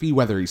McAfee,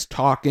 whether he's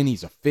talking.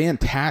 He's a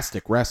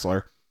fantastic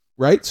wrestler,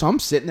 right? So I'm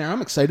sitting there.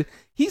 I'm excited.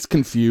 He's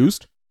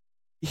confused.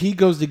 He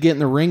goes to get in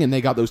the ring, and they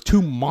got those two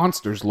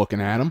monsters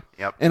looking at him.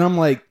 Yep. And I'm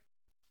like,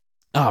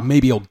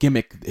 maybe he'll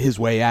gimmick his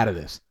way out of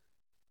this.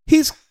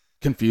 He's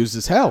confused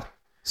as hell.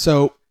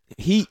 So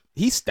he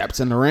steps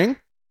in the ring,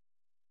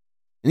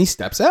 and he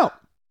steps out.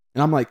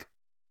 And I'm like,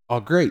 oh,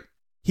 great.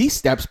 He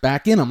steps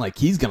back in. I'm like,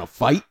 he's going to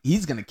fight.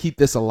 He's going to keep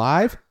this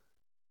alive.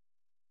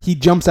 He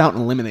jumps out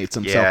and eliminates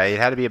himself. Yeah, it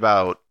had to be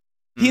about...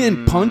 He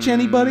didn't punch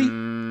anybody?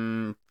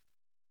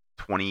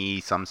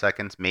 20-some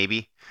seconds,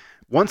 maybe.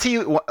 Once he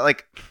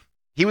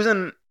was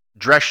in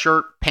dress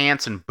shirt,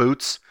 pants, and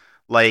boots.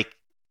 Like,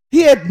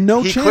 he had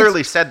no chance. He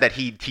clearly said that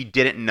he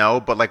didn't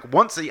know, but like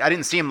once I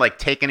didn't see him like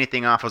take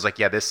anything off. I was like,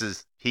 yeah,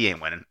 he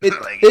ain't winning.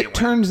 It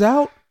turns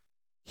out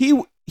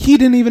he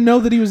didn't even know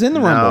that he was in the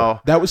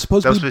Rumble. That was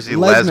supposed to be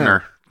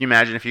Lesnar. Can you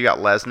imagine if you got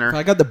Lesnar?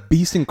 I got the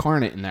Beast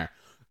Incarnate in there.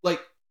 Like,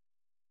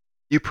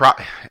 you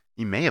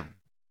may have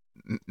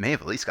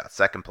at least got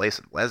second place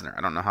with Lesnar.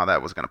 I don't know how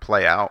that was going to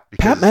play out.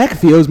 Pat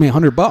McAfee owes me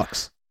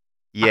 $100.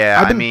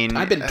 Yeah, I've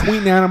been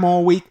tweeting at him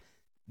all week.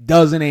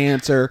 Doesn't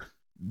answer.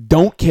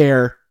 Don't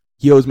care.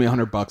 He owes me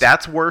 $100.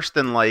 That's worse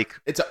than like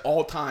it's an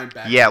all-time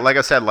bet. Yeah, like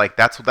I said, like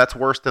that's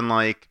worse than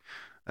like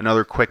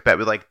another quick bet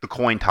with like the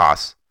coin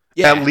toss.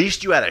 Yeah. At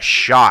least you had a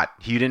shot.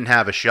 He didn't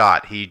have a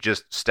shot. He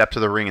just stepped to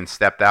the ring and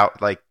stepped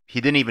out. Like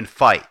he didn't even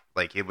fight.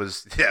 Like it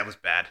was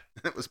bad.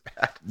 It was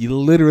bad. You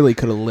literally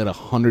could have lit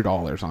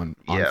 $100 on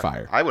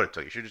fire. I would have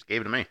told you. You should have just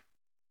gave it to me.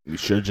 You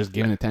should have just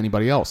given it to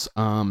anybody else.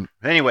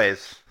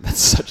 Anyways, that's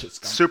such a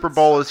Super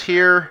Bowl is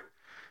here.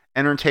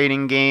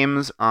 Entertaining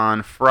games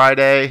on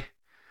Friday.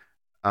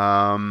 We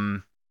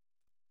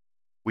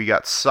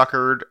got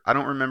suckered. I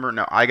don't remember.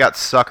 No, I got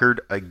suckered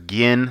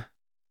again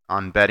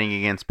on betting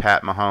against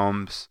Pat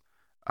Mahomes.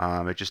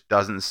 It just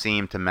doesn't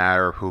seem to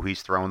matter who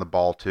he's throwing the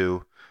ball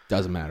to.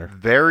 Doesn't matter.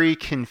 Very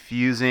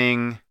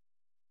confusing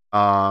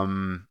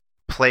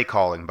play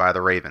calling by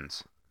the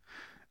Ravens.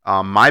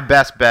 My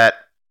best bet.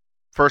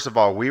 First of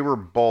all, we were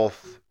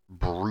both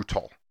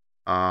brutal.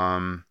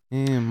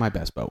 My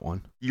best bet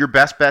won. Your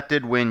best bet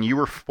did win. You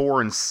were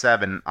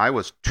 4-7. I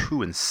was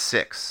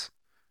 2-6.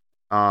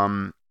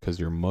 because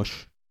you're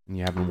mush and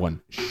you haven't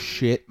won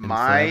shit in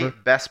My forever.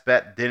 best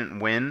bet didn't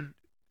win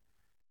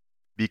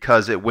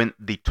because it went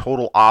the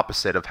total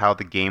opposite of how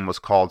the game was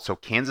called. So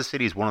Kansas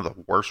City is one of the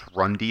worst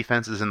run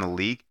defenses in the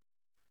league.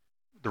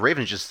 The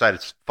Ravens just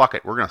decided, fuck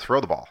it, we're going to throw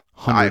the ball.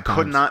 I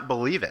could not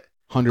believe it.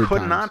 100 Could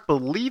times. not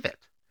believe it.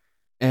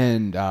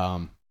 And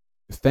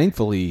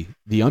thankfully,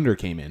 the under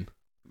came in.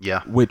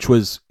 Yeah. Which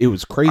was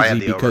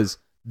crazy because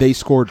they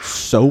scored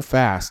so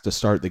fast to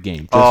start the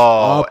game. Just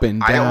up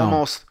and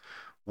down.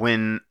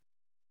 When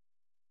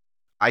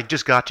I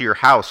just got to your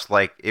house,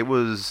 like,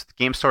 the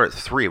game started at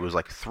 3. It was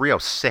like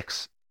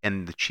 3:06,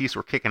 and the Chiefs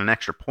were kicking an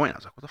extra point. I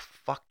was like, what the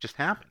fuck just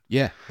happened?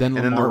 Yeah. And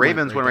then the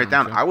Ravens went right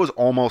down. I was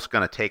almost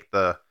going to take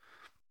the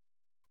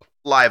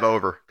live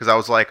over because I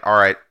was like, all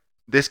right,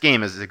 this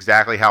game is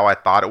exactly how I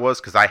thought it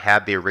was because I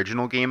had the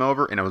original game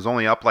over, and it was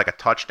only up like a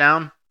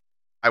touchdown.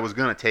 I was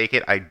going to take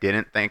it. I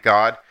didn't, thank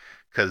God,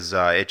 because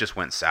it just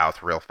went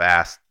south real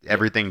fast.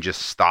 Everything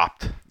just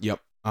stopped.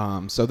 Yep.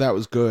 So that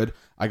was good.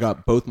 I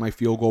got both my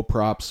field goal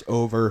props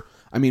over.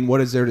 I mean,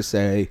 what is there to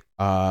say?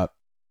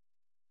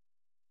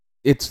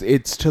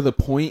 It's to the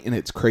point, and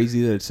it's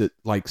crazy that it's at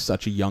like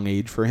such a young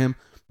age for him.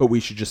 But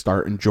we should just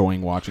start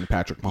enjoying watching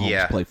Patrick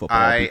Mahomes play football.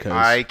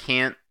 I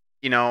can't.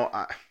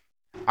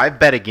 I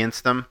bet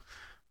against them,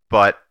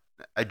 but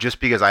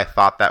just because I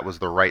thought that was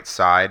the right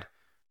side.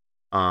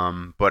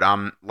 But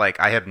I'm like,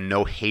 I have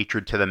no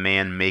hatred to the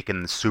man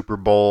making the Super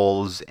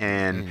Bowls,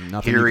 and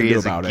here he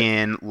is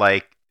again.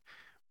 Like,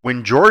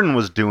 when Jordan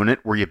was doing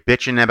it, were you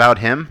bitching about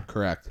him?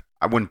 Correct.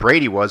 When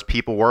Brady was,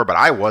 people were, but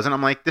I wasn't.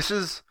 I'm like, this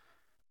is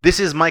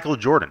Michael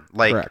Jordan.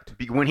 Like,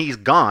 when he's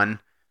gone,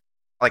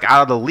 like,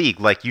 out of the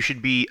league, like, you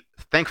should be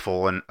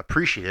thankful and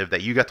appreciative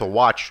that you got to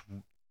watch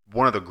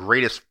one of the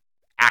greatest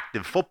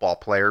active football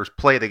players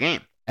play the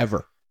game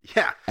ever.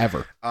 Yeah.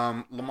 Ever.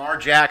 Lamar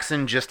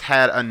Jackson just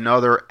had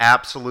another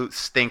absolute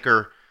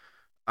stinker.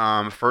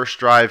 First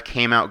drive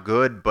came out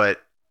good,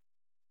 but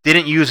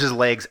didn't use his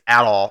legs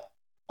at all.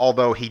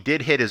 Although he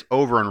did hit his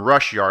over and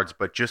rush yards,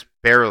 but just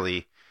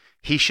barely.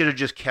 He should have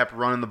just kept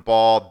running the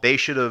ball. They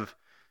should have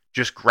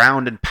just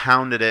ground and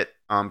pounded it.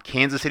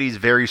 Kansas City's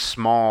very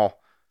small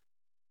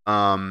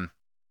in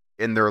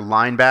their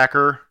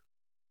linebacker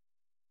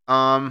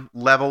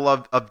level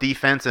of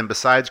defense, and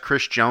besides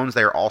Chris Jones,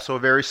 they're also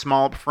very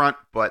small up front,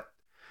 but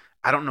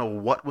I don't know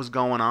what was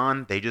going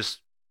on. They just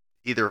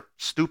either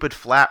stupid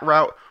flat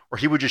route, or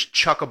he would just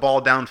chuck a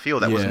ball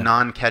downfield that was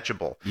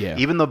non-catchable. Yeah.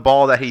 Even the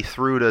ball that he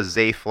threw to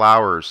Zay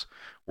Flowers,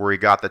 where he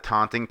got the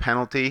taunting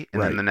penalty,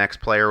 and then the next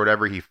play or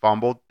whatever, he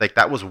fumbled. Like,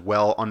 that was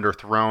well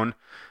underthrown.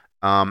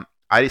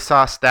 I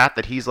saw a stat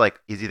that he's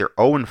either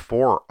 0-4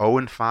 or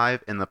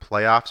 0-5 in the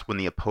playoffs when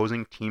the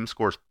opposing team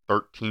scores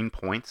 13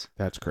 points.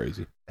 That's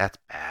crazy. That's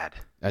bad.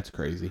 That's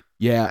crazy.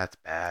 Yeah. That's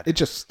bad. It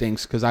just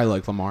stinks because I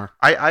like Lamar.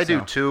 I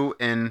do too,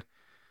 and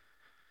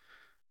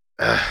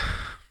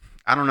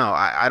I don't know.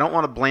 I don't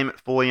want to blame it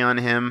fully on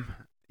him.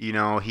 You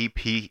know,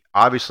 he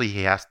obviously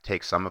he has to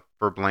take some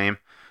for blame.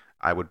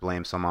 I would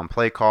blame some on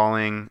play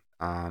calling.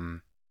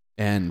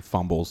 And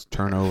fumbles,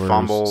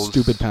 turnovers,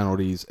 stupid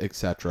penalties,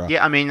 etc.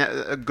 Yeah, I mean,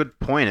 a good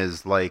point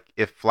is, like,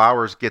 if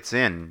Flowers gets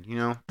in, you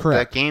know,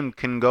 that game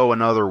can go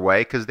another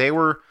way because they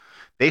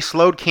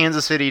slowed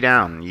Kansas City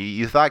down.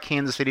 You thought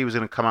Kansas City was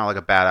going to come out like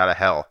a bat out of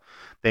hell.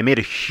 They made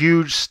a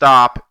huge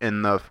stop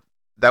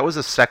that was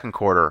the second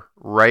quarter,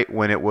 right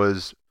when it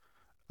was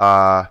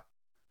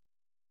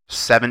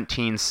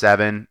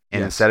 17-7,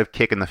 and instead of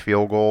kicking the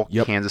field goal,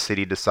 Kansas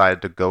City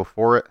decided to go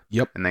for it,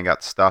 and they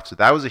got stuffed. So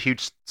that was a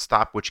huge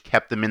stop, which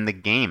kept them in the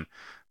game.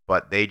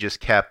 But they just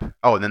kept.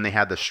 Oh, and then they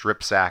had the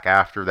strip sack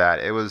after that.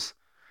 It was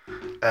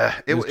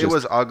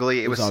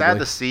ugly. It was sad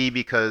to see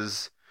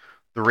because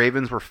the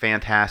Ravens were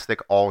fantastic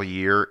all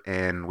year,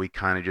 and we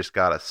kind of just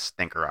got a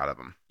stinker out of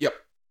them. Yep.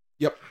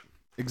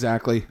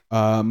 Exactly.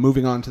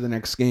 Moving on to the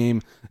next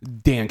game,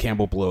 Dan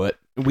Campbell blew it.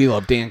 We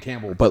love Dan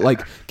Campbell, but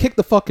like, kick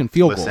the fucking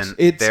field goals.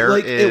 It's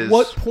like, at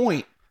what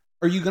point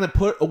are you going to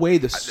put away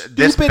the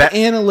stupid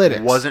analytics?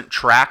 It wasn't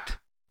tracked,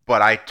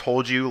 but I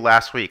told you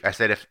last week. I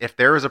said if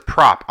there is a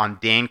prop on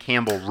Dan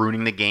Campbell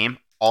ruining the game,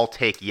 I'll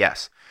take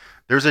yes.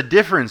 There's a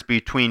difference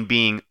between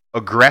being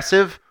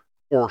aggressive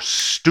or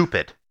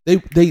stupid.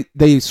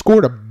 They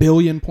scored 1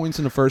 billion points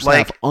in the first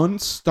half,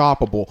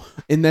 unstoppable,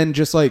 and then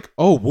just like,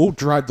 oh, we'll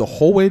drive the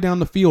whole way down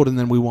the field and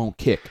then we won't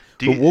kick.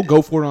 But we'll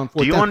go for it on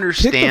fourth down. Do you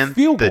understand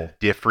the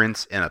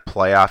difference in a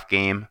playoff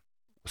game?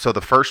 So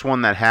the first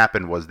one that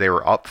happened was they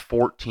were up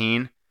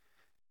 14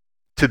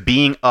 to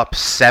being up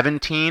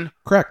 17.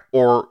 Correct.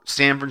 Or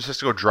San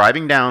Francisco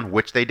driving down,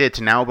 which they did,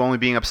 to now only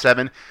being up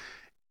 7.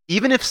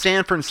 Even if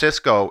San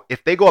Francisco,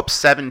 if they go up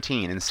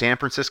 17 and San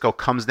Francisco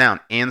comes down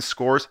and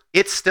scores,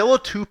 it's still a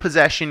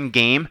 2-possession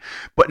game.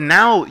 But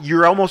now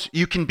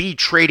you can be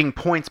trading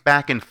points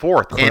back and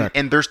forth,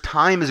 and there's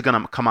time is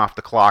going to come off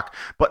the clock.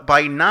 But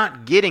by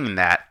not getting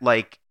that,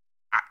 like,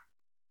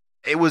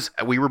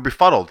 we were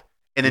befuddled,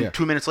 and then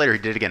 2 minutes later he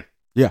did it again.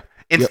 Yeah.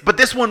 But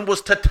this one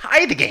was to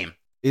tie the game.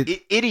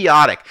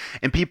 Idiotic,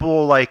 and people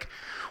were like,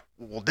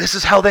 "Well, this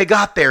is how they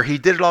got there. He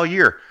did it all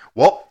year."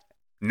 Well,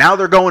 Now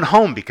they're going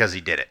home because he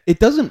did it. It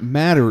doesn't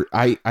matter.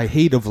 I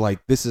hate of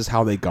like, this is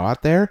how they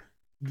got there.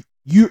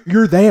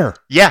 You're there.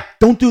 Yeah.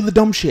 Don't do the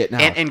dumb shit now.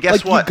 And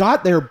guess what? You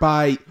got there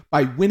by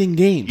winning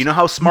games. You know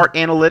how smart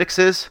analytics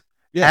is?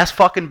 Yeah. Ask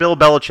fucking Bill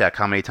Belichick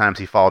how many times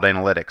he followed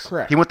analytics.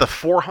 Correct. He went to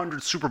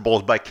 400 Super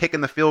Bowls by kicking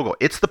the field goal.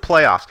 It's the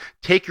playoffs.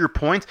 Take your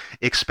points,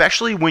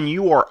 especially when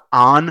you are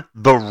on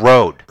the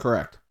road.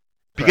 Correct.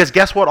 Because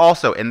guess what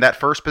also? In that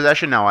first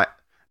possession,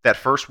 that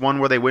first one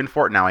where they win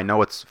for it, now I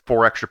know it's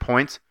 4 extra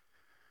points.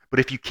 But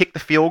if you kick the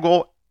field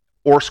goal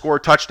or score a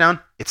touchdown,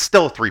 it's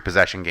still a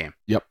 3-possession game.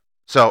 Yep.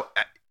 So,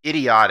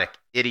 idiotic.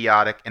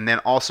 And then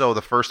also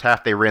the first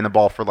half, they ran the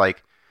ball for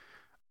like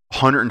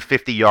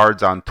 150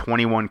 yards on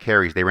 21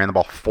 carries. They ran the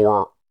ball 4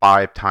 or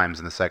 5 times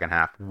in the second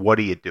half. What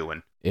are you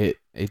doing? It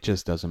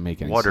just doesn't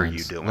make any sense. What are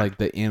you doing? Like,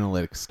 the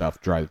analytics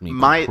stuff drives me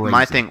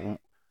My thing,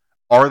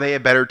 are they a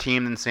better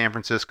team than San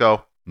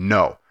Francisco?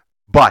 No.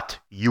 But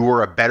you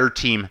were a better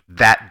team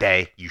that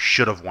day. You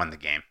should have won the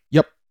game.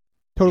 Yep.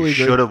 Totally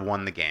agree. Should have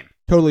won the game.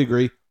 Totally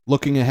agree.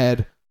 Looking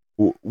ahead,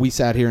 we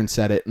sat here and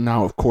said it.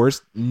 Now, of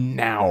course,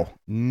 now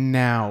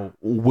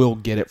we'll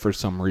get it for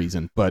some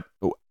reason. But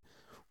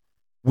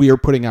we are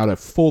putting out a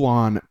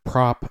full-on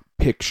prop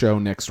pick show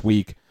next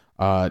week.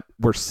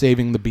 We're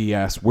saving the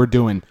BS. We're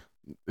doing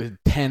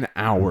 10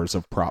 hours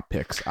of prop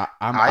picks.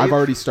 I've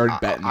already started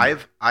betting.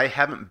 I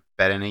haven't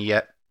bet any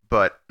yet,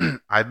 but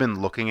I've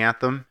been looking at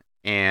them,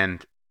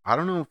 and I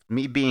don't know,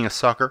 me being a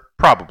sucker,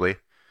 probably,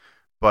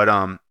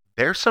 but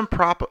there's some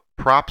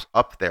props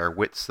up there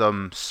with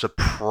some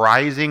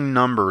surprising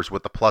numbers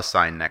with the plus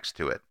sign next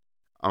to it.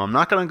 I'm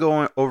not going to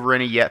go over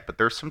any yet, but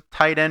there's some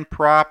tight end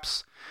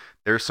props.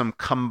 There's some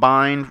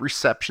combined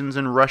receptions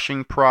and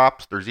rushing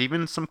props. There's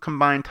even some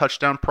combined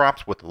touchdown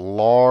props with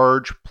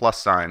large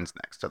plus signs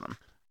next to them.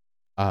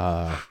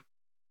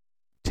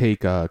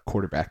 Take a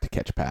quarterback to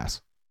catch a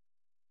pass.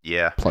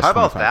 Yeah. Plus how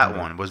about 2500.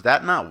 that one? Was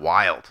that not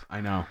wild?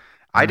 I know.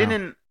 I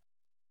didn't.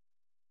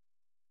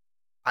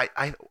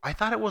 I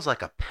thought it was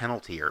like a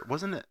penalty, or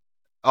wasn't it?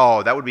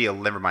 Oh, that would be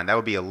never mind. That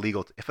would be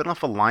illegal. If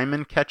a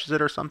lineman catches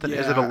it or something,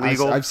 is it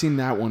illegal? I've seen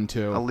that one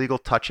too. Illegal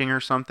touching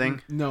or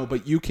something? No,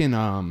 but you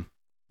can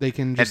they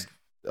can just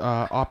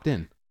opt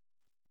in.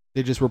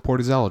 They just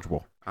report as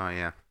eligible. Oh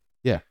yeah.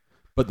 Yeah.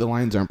 But the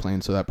Lions aren't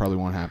playing, so that probably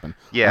won't happen.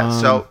 Yeah,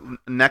 so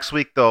next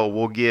week though,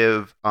 we'll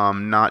give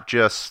not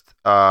just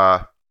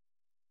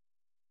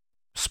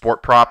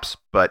sport props,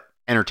 but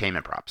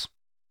entertainment props.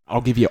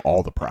 I'll give you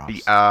all the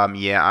props.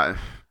 Yeah.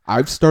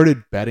 I've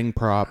started betting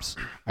props.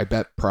 I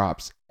bet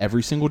props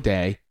every single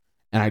day,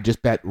 and I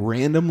just bet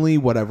randomly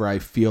whatever I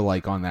feel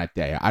like on that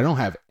day. I don't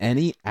have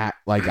any I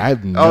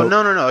have no. Oh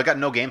no! I got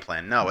no game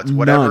plan. No, it's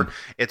whatever. None.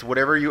 It's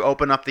whatever you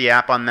open up the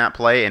app on that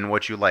play and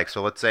what you like.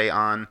 So let's say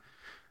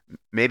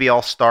maybe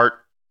I'll start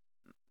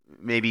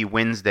maybe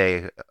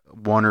Wednesday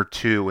 1 or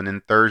 2, and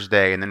then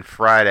Thursday, and then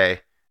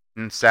Friday,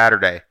 and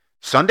Saturday.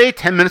 Sunday,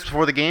 10 minutes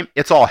before the game,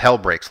 it's all hell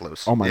breaks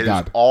loose. Oh my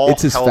God.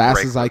 It's as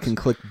fast as I can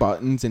click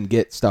buttons and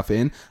get stuff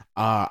in.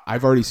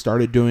 I've already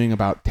started doing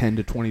about $10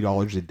 to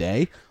 $20 a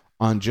day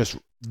on just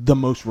the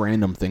most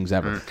random things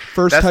ever.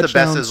 First That's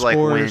touchdown the best is like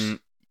when,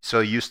 so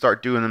you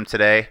start doing them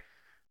today,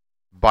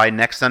 by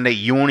next Sunday,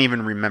 you won't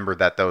even remember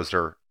that those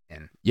are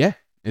in. Yeah.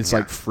 It's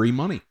like free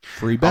money,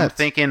 free bets. I'm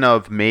thinking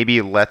of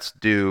maybe let's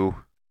do,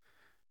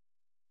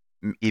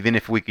 even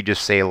if we could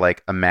just say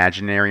like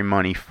imaginary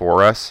money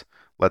for us,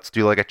 let's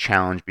do like a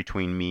challenge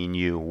between me and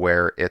you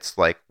where it's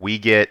like we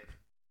get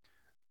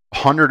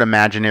 100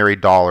 imaginary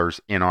dollars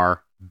in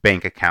our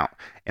bank account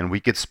and we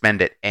could spend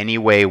it any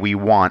way we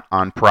want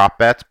on prop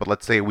bets, but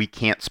let's say we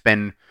can't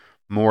spend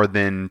more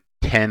than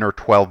 10 or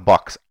 12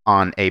 bucks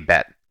on a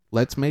bet.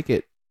 Let's make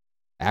it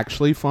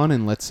actually fun,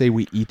 and let's say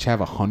we each have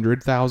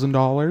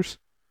 $100,000,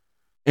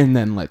 and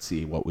then let's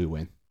see what we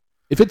win.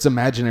 If it's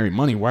imaginary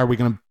money, why are we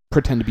going to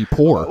pretend to be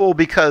poor? Well,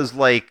 because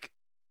like,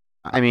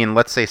 I mean,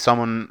 let's say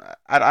someone,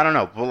 I don't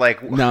know, but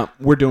like... No,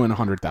 we're doing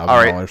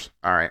 $100,000.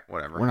 All right,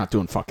 whatever. We're not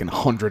doing fucking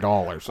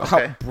 $100.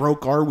 Okay. How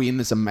broke are we in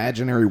this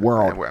imaginary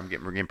world? We're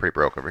getting pretty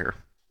broke over here.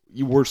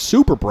 We're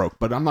super broke,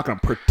 but I'm not going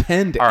to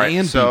pretend be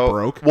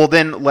broke. Well,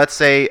 then let's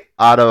say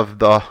out of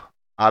the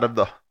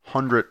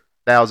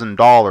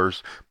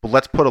 $100,000, but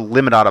let's put a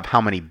limit out of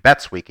how many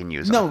bets we can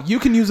use. No, you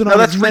can use it on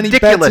as many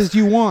bets as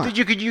you want.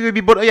 You could be,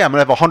 yeah, I'm gonna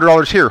have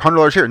 $100 here,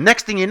 $100 here.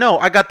 Next thing you know,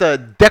 I got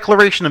the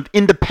Declaration of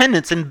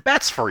Independence and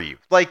bets for you.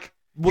 Like,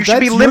 you should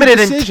be limited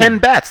in 10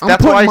 bets.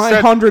 That's why I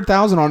said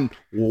 $100,000 on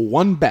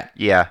one bet.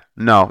 Yeah,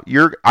 no, I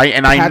know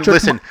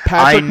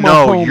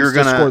Mahomes you're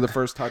gonna score the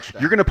first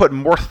touchdown. You're gonna put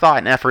more thought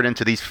and effort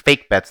into these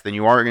fake bets than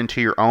you are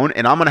into your own,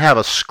 and I'm gonna have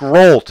a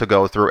scroll to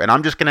go through, and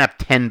I'm just gonna have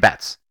 10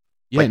 bets.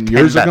 Yeah, and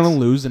yours are going to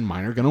lose and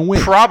mine are going to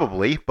win.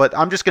 Probably, but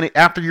I'm just going to,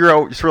 after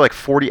you're through like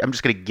 40, I'm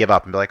just going to give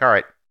up and be like, all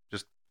right,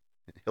 just,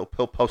 he'll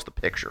post a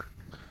picture.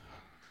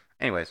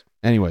 Anyways.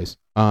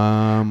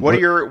 What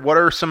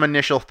are some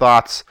initial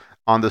thoughts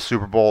on the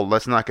Super Bowl?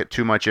 Let's not get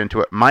too much into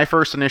it. My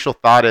first initial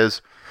thought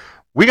is,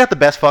 we got the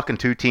best fucking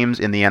 2 teams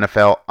in the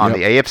NFL on the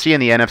AFC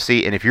and the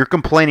NFC, and if you're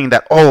complaining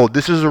that, oh,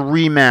 this is a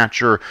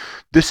rematch, or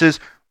this is,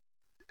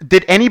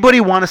 Did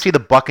anybody want to see the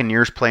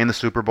Buccaneers play in the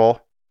Super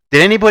Bowl?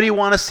 Did anybody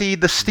want to see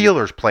the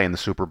Steelers play in the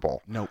Super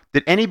Bowl? Nope.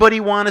 Did anybody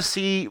want to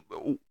see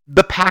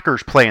the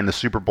Packers play in the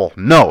Super Bowl?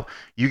 No.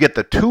 You get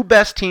the 2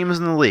 best teams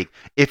in the league.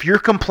 If you're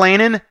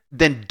complaining,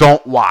 then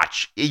don't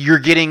watch. You're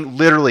getting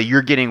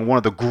one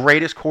of the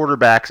greatest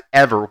quarterbacks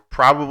ever,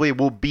 probably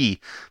will be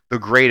the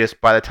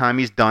greatest by the time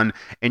he's done,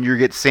 and you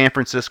get San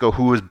Francisco,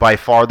 who is by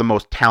far the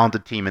most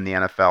talented team in the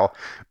NFL,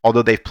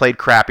 although they've played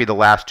crappy the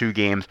last 2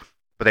 games,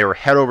 but they were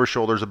head over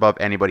shoulders above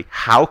anybody.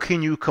 How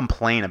can you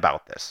complain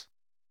about this?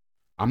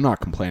 I'm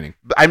not complaining.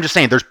 I'm just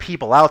saying there's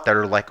people out there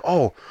that are like,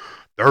 oh,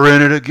 they're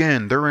in it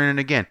again. They're in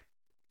it again.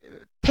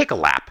 Take a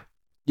lap.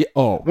 Yeah.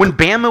 Oh. When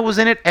Bama was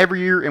in it every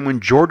year and when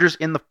Georgia's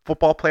in the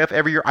football playoff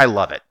every year, I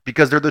love it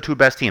because they're the 2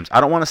 best teams.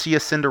 I don't want to see a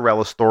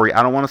Cinderella story.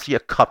 I don't want to see a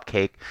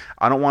cupcake.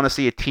 I don't want to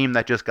see a team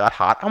that just got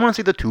hot. I want to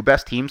see the 2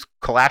 best teams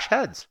clash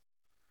heads.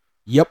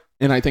 Yep.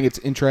 And I think it's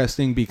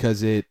interesting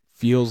because it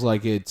feels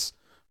like it's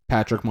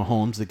Patrick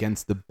Mahomes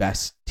against the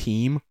best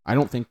team. I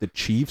don't think the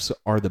Chiefs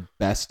are the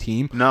best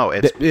team. No,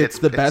 it's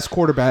the best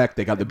quarterback.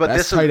 They got the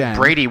best tight end.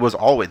 Brady was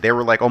always. They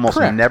were like almost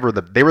Correct. never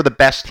the. They were the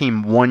best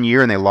team one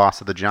year and they lost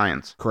to the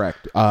Giants.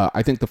 Correct.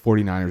 I think the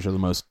 49ers are the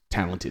most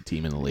talented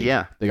team in the league.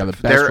 Yeah, they got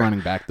the best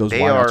running back. Those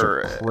wideouts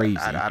are crazy.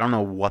 I don't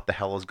know what the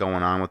hell is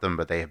going on with them,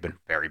 but they have been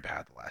very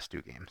bad the last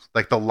 2 games.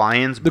 Like the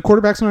Lions, the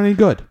quarterback's not any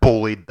good.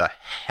 Bullied the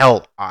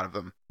hell out of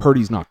them.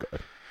 Purdy's not good.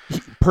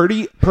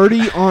 Purdy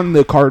on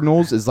the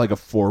Cardinals is like a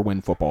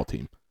 4-win football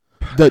team.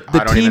 The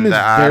team is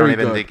very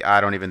good. I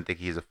don't even think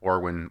he's a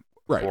 4-win.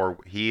 Right.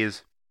 He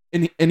is,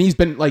 and he's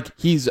been like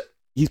he's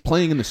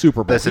playing in the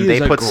Super Bowl. Listen, they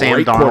put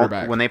Sam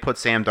Darnold. When they put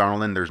Sam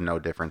Darnold in, there's no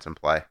difference in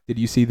play. Did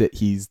you see that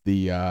he's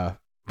the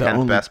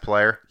 10th best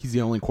player? He's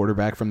the only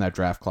quarterback from that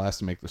draft class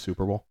to make the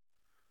Super Bowl.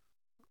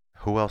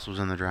 Who else was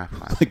in the draft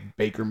class? Like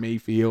Baker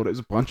Mayfield. There's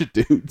a bunch of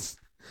dudes.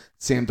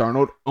 Sam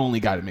Darnold,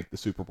 only guy to make the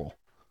Super Bowl.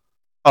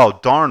 Oh,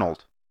 Darnold.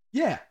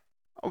 Yeah.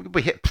 Oh,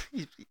 but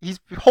he's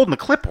holding a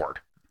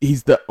clipboard.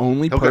 He's the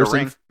only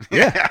person.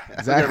 Yeah,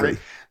 exactly.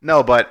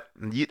 No, but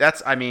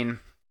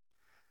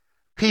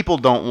people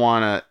don't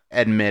want to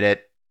admit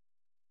it.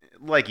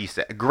 Like you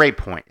said, great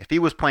point. If he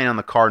was playing on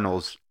the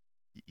Cardinals,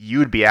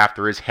 you'd be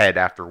after his head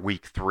after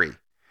week 3.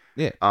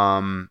 Yeah.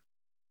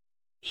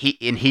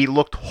 He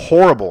looked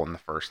horrible in the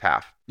first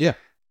half. Yeah.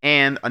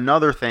 And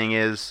another thing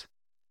is,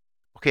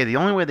 okay, the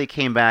only way they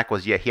came back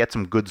was, he had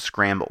some good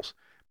scrambles.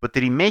 But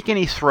did he make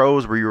any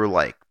throws where you were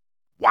like,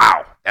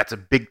 wow, that's a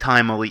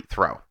big-time elite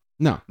throw?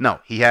 No.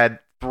 He had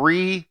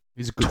 3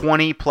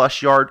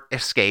 20-plus yard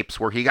escapes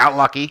where he got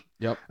lucky.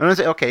 Yep. I'm going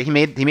to say, okay, he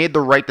made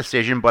the right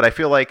decision, but I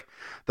feel like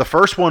the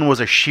first one was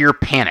a sheer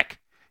panic.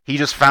 He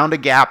just found a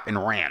gap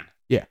and ran.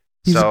 Yeah.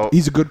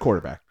 He's a good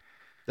quarterback.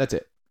 That's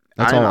it.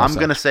 That's all I'm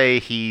going to say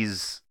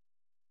he's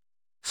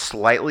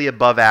slightly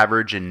above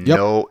average and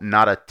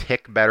not a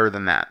tick better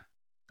than that.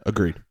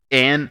 Agreed.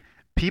 And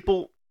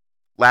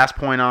last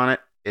point on it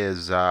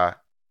is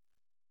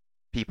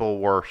people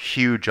were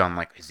huge on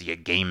like, is he a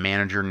game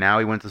manager now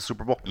he went to the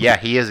Super Bowl? Yeah,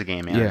 he is a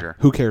game manager.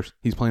 Yeah. Who cares?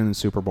 He's playing in the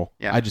Super Bowl.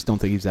 Yeah. I just don't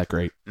think he's that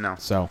great. No.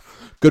 So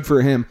good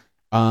for him.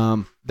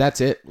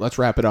 That's it. Let's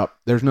wrap it up.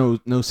 There's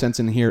no sense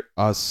in here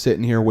us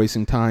sitting here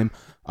wasting time.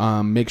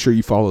 Make sure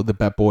you follow the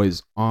Bet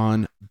Boys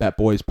on Bet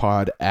Boys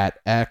Pod at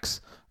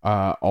X.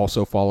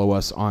 Also follow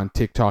us on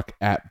TikTok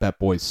at Bet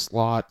Boys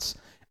Slots.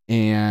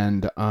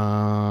 And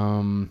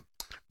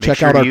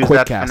check out our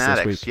quick cast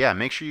this week. Yeah,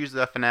 make sure you use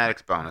that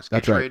Fanatics bonus.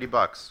 That's Get your right.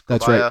 $80.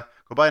 That's right.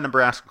 Go buy a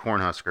Nebraska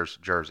Cornhuskers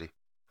jersey.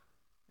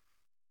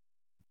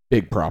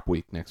 Big prop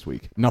week next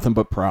week. Nothing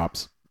but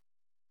props.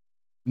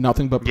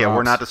 Nothing but props. Yeah,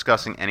 we're not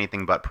discussing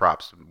anything but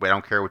props. We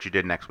don't care what you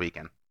did next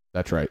weekend.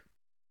 That's right.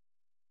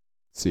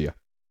 See ya.